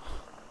Sith.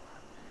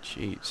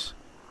 Jeez.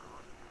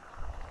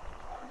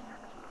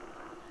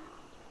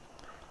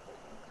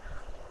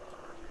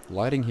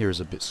 Lighting here is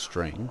a bit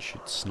strange.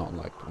 It's not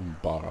like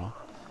Umbara.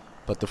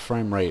 But the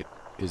frame rate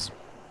is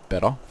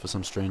better for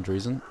some strange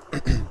reason.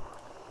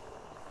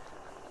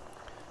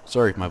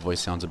 Sorry if my voice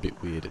sounds a bit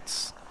weird.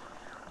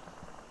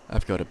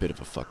 I've got a bit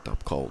of a fucked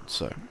up cold,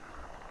 so...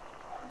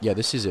 yeah,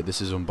 this is it. This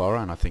is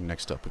Umbara, and I think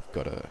next up we've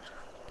got to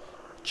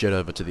jet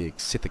over to the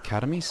Sith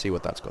Academy, see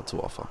what that's got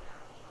to offer.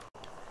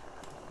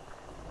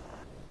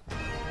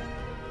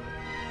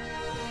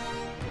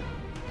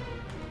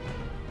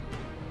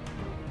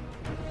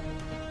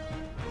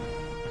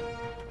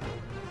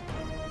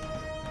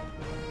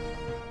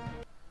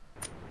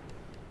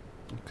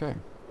 Okay.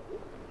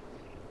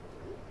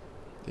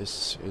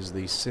 This is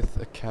the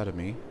Sith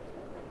Academy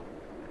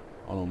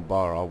on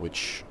Umbara,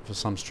 which for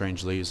some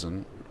strange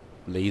reason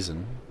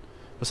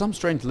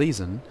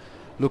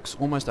looks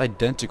almost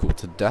identical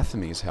to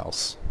Dathamir's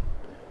house,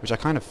 which I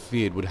kind of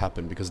feared would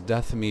happen because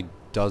Dathomir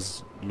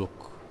does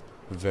look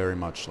very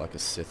much like a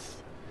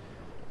Sith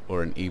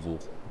or an evil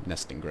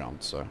nesting ground,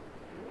 so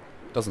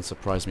it doesn't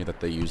surprise me that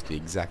they used the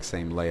exact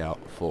same layout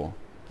for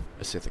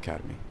a Sith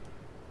Academy.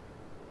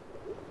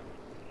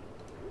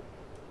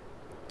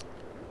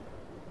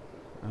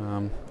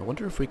 I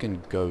wonder if we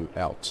can go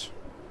out,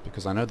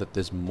 because I know that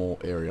there's more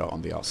area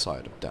on the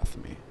outside of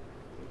Dathomir.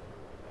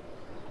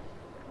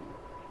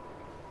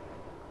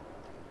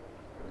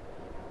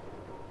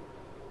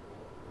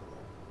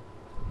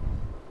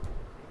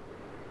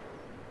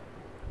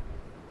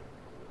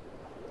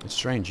 It's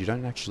strange, you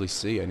don't actually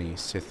see any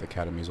Sith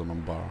academies on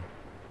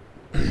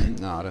Umbara.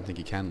 No, I don't think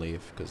you can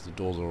leave, because the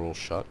doors are all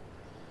shut.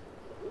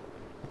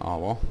 Oh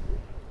well.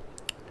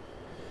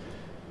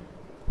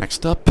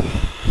 Next up,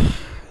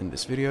 in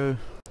this video,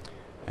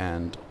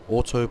 and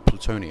Auto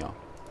Plutonia.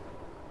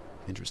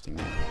 Interesting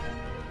name.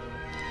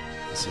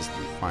 This is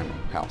the final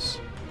house.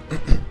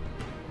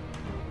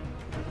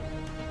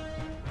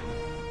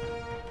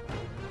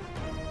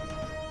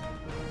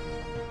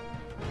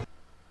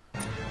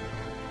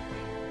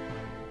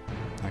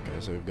 Okay,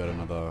 so we've got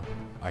another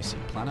icy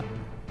planet.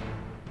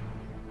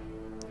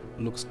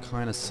 Looks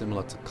kind of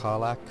similar to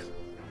Karlak.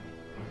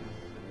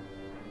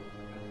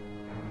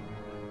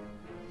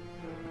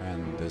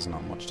 And there's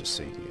not much to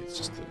see here, it's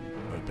just an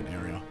open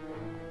area.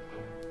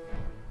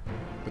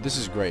 But this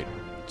is great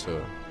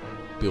to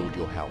build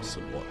your house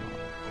and whatnot.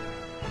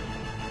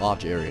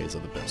 Large areas are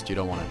the best, you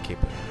don't want to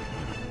keep it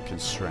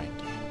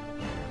constrained.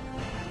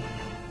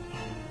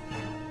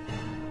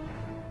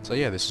 So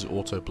yeah, this is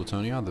Auto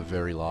Plutonia, the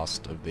very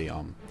last of the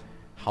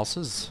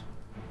houses.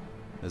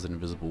 There's an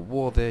invisible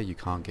wall there, you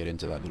can't get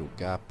into that little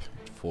gap,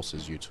 it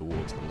forces you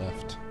towards the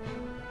left.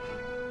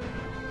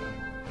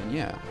 And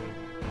yeah,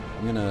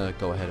 I'm gonna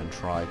go ahead and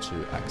try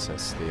to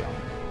access the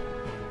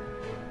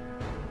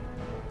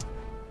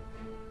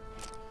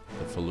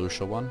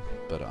Felucia one,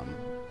 but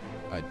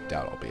I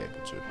doubt I'll be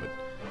able to, but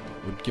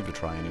we'll give it a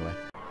try anyway.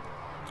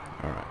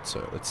 Alright,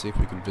 so let's see if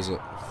we can visit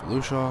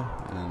Felucia,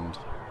 and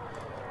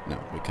no,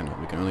 we cannot,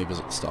 we can only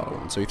visit the starter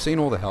one. So we've seen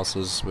all the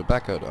houses, we're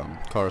back at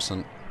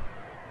Coruscant,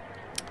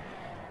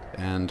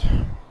 and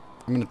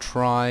I'm gonna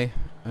try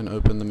and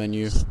open the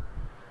menu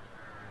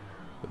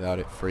without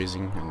it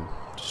freezing and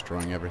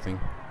destroying everything.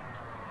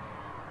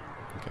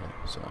 Okay,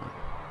 so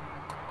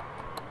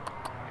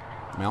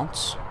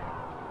mounts.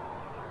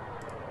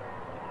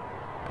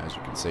 As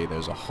you can see,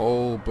 there's a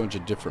whole bunch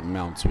of different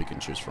mounts we can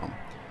choose from.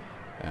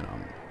 And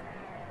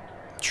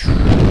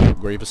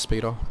Grievous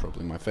Speeder,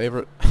 probably my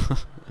favorite.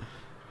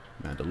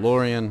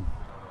 Mandalorian.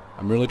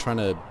 I'm really trying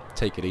to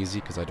take it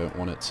easy because I don't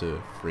want it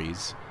to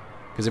freeze.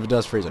 Because if it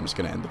does freeze, I'm just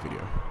going to end the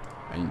video.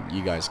 And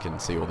you guys can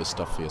see all this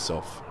stuff for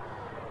yourself.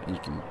 And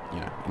you can,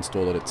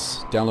 install it. It's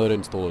download it,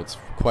 install it. It's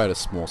quite a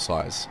small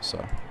size,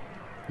 so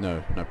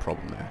no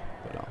problem there.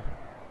 But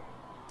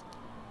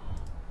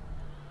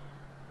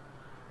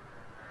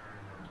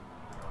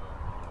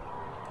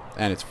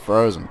and it's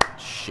frozen.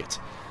 Shit.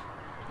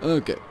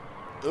 Okay.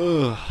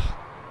 Ugh.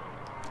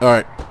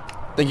 Alright.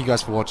 Thank you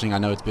guys for watching. I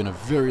know it's been a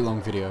very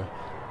long video.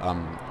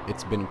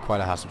 It's been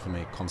quite a hassle for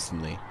me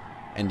constantly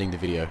ending the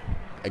video,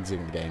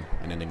 exiting the game,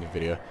 and ending the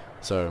video.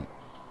 So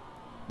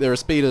there are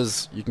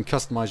speeders, you can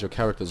customize your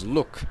character's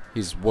look,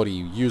 what he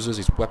uses,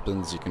 his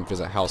weapons, you can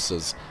visit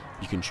houses,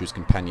 you can choose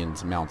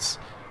companions, mounts,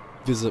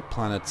 visit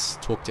planets,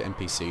 talk to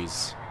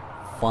NPCs,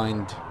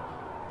 find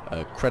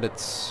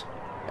credits,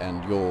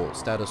 and your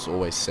status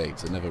always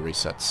saves, it never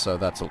resets, so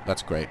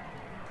that's great.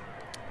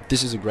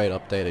 This is a great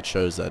update. It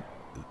shows that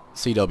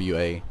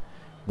CWA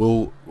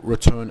will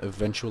return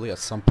eventually at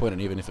some point,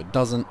 and even if it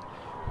doesn't,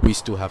 we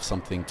still have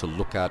something to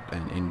look at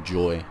and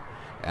enjoy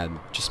and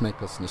just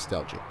make us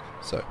nostalgic.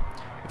 So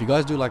if you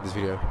guys do like this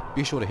video,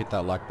 be sure to hit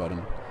that like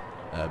button,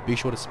 be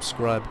sure to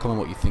subscribe, comment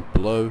what you think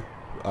below.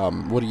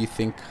 What do you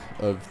think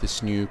of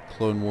this new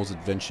Clone Wars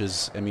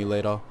Adventures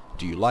emulator?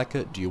 Do you like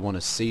it? Do you want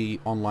to see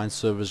online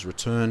servers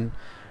return?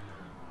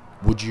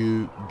 Would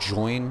you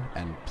join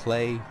and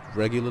play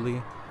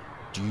regularly?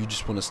 Do you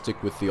just want to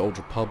stick with the Old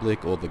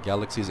Republic or the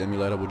Galaxies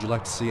emulator? Would you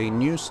like to see a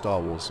new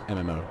Star Wars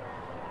MMO?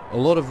 A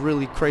lot of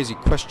really crazy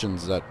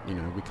questions that,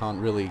 we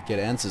can't really get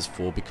answers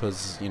for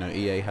because,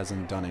 EA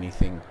hasn't done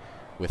anything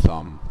with,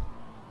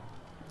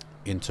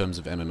 in terms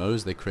of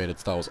MMOs. They created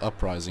Star Wars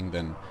Uprising,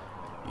 then,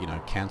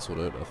 cancelled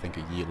it, I think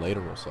a year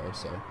later or so,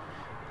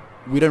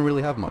 we don't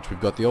really have much. We've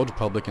got the Old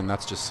Republic, and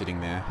that's just sitting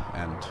there,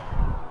 and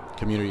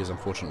community is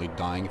unfortunately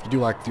dying. If you do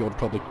like the Old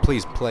Republic,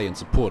 please play and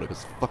support it,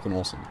 because it's fucking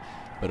awesome.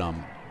 But,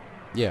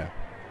 yeah.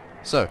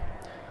 So,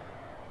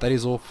 that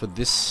is all for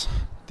this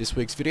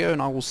week's video,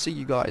 and I will see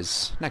you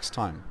guys next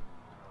time.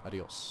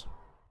 Adios.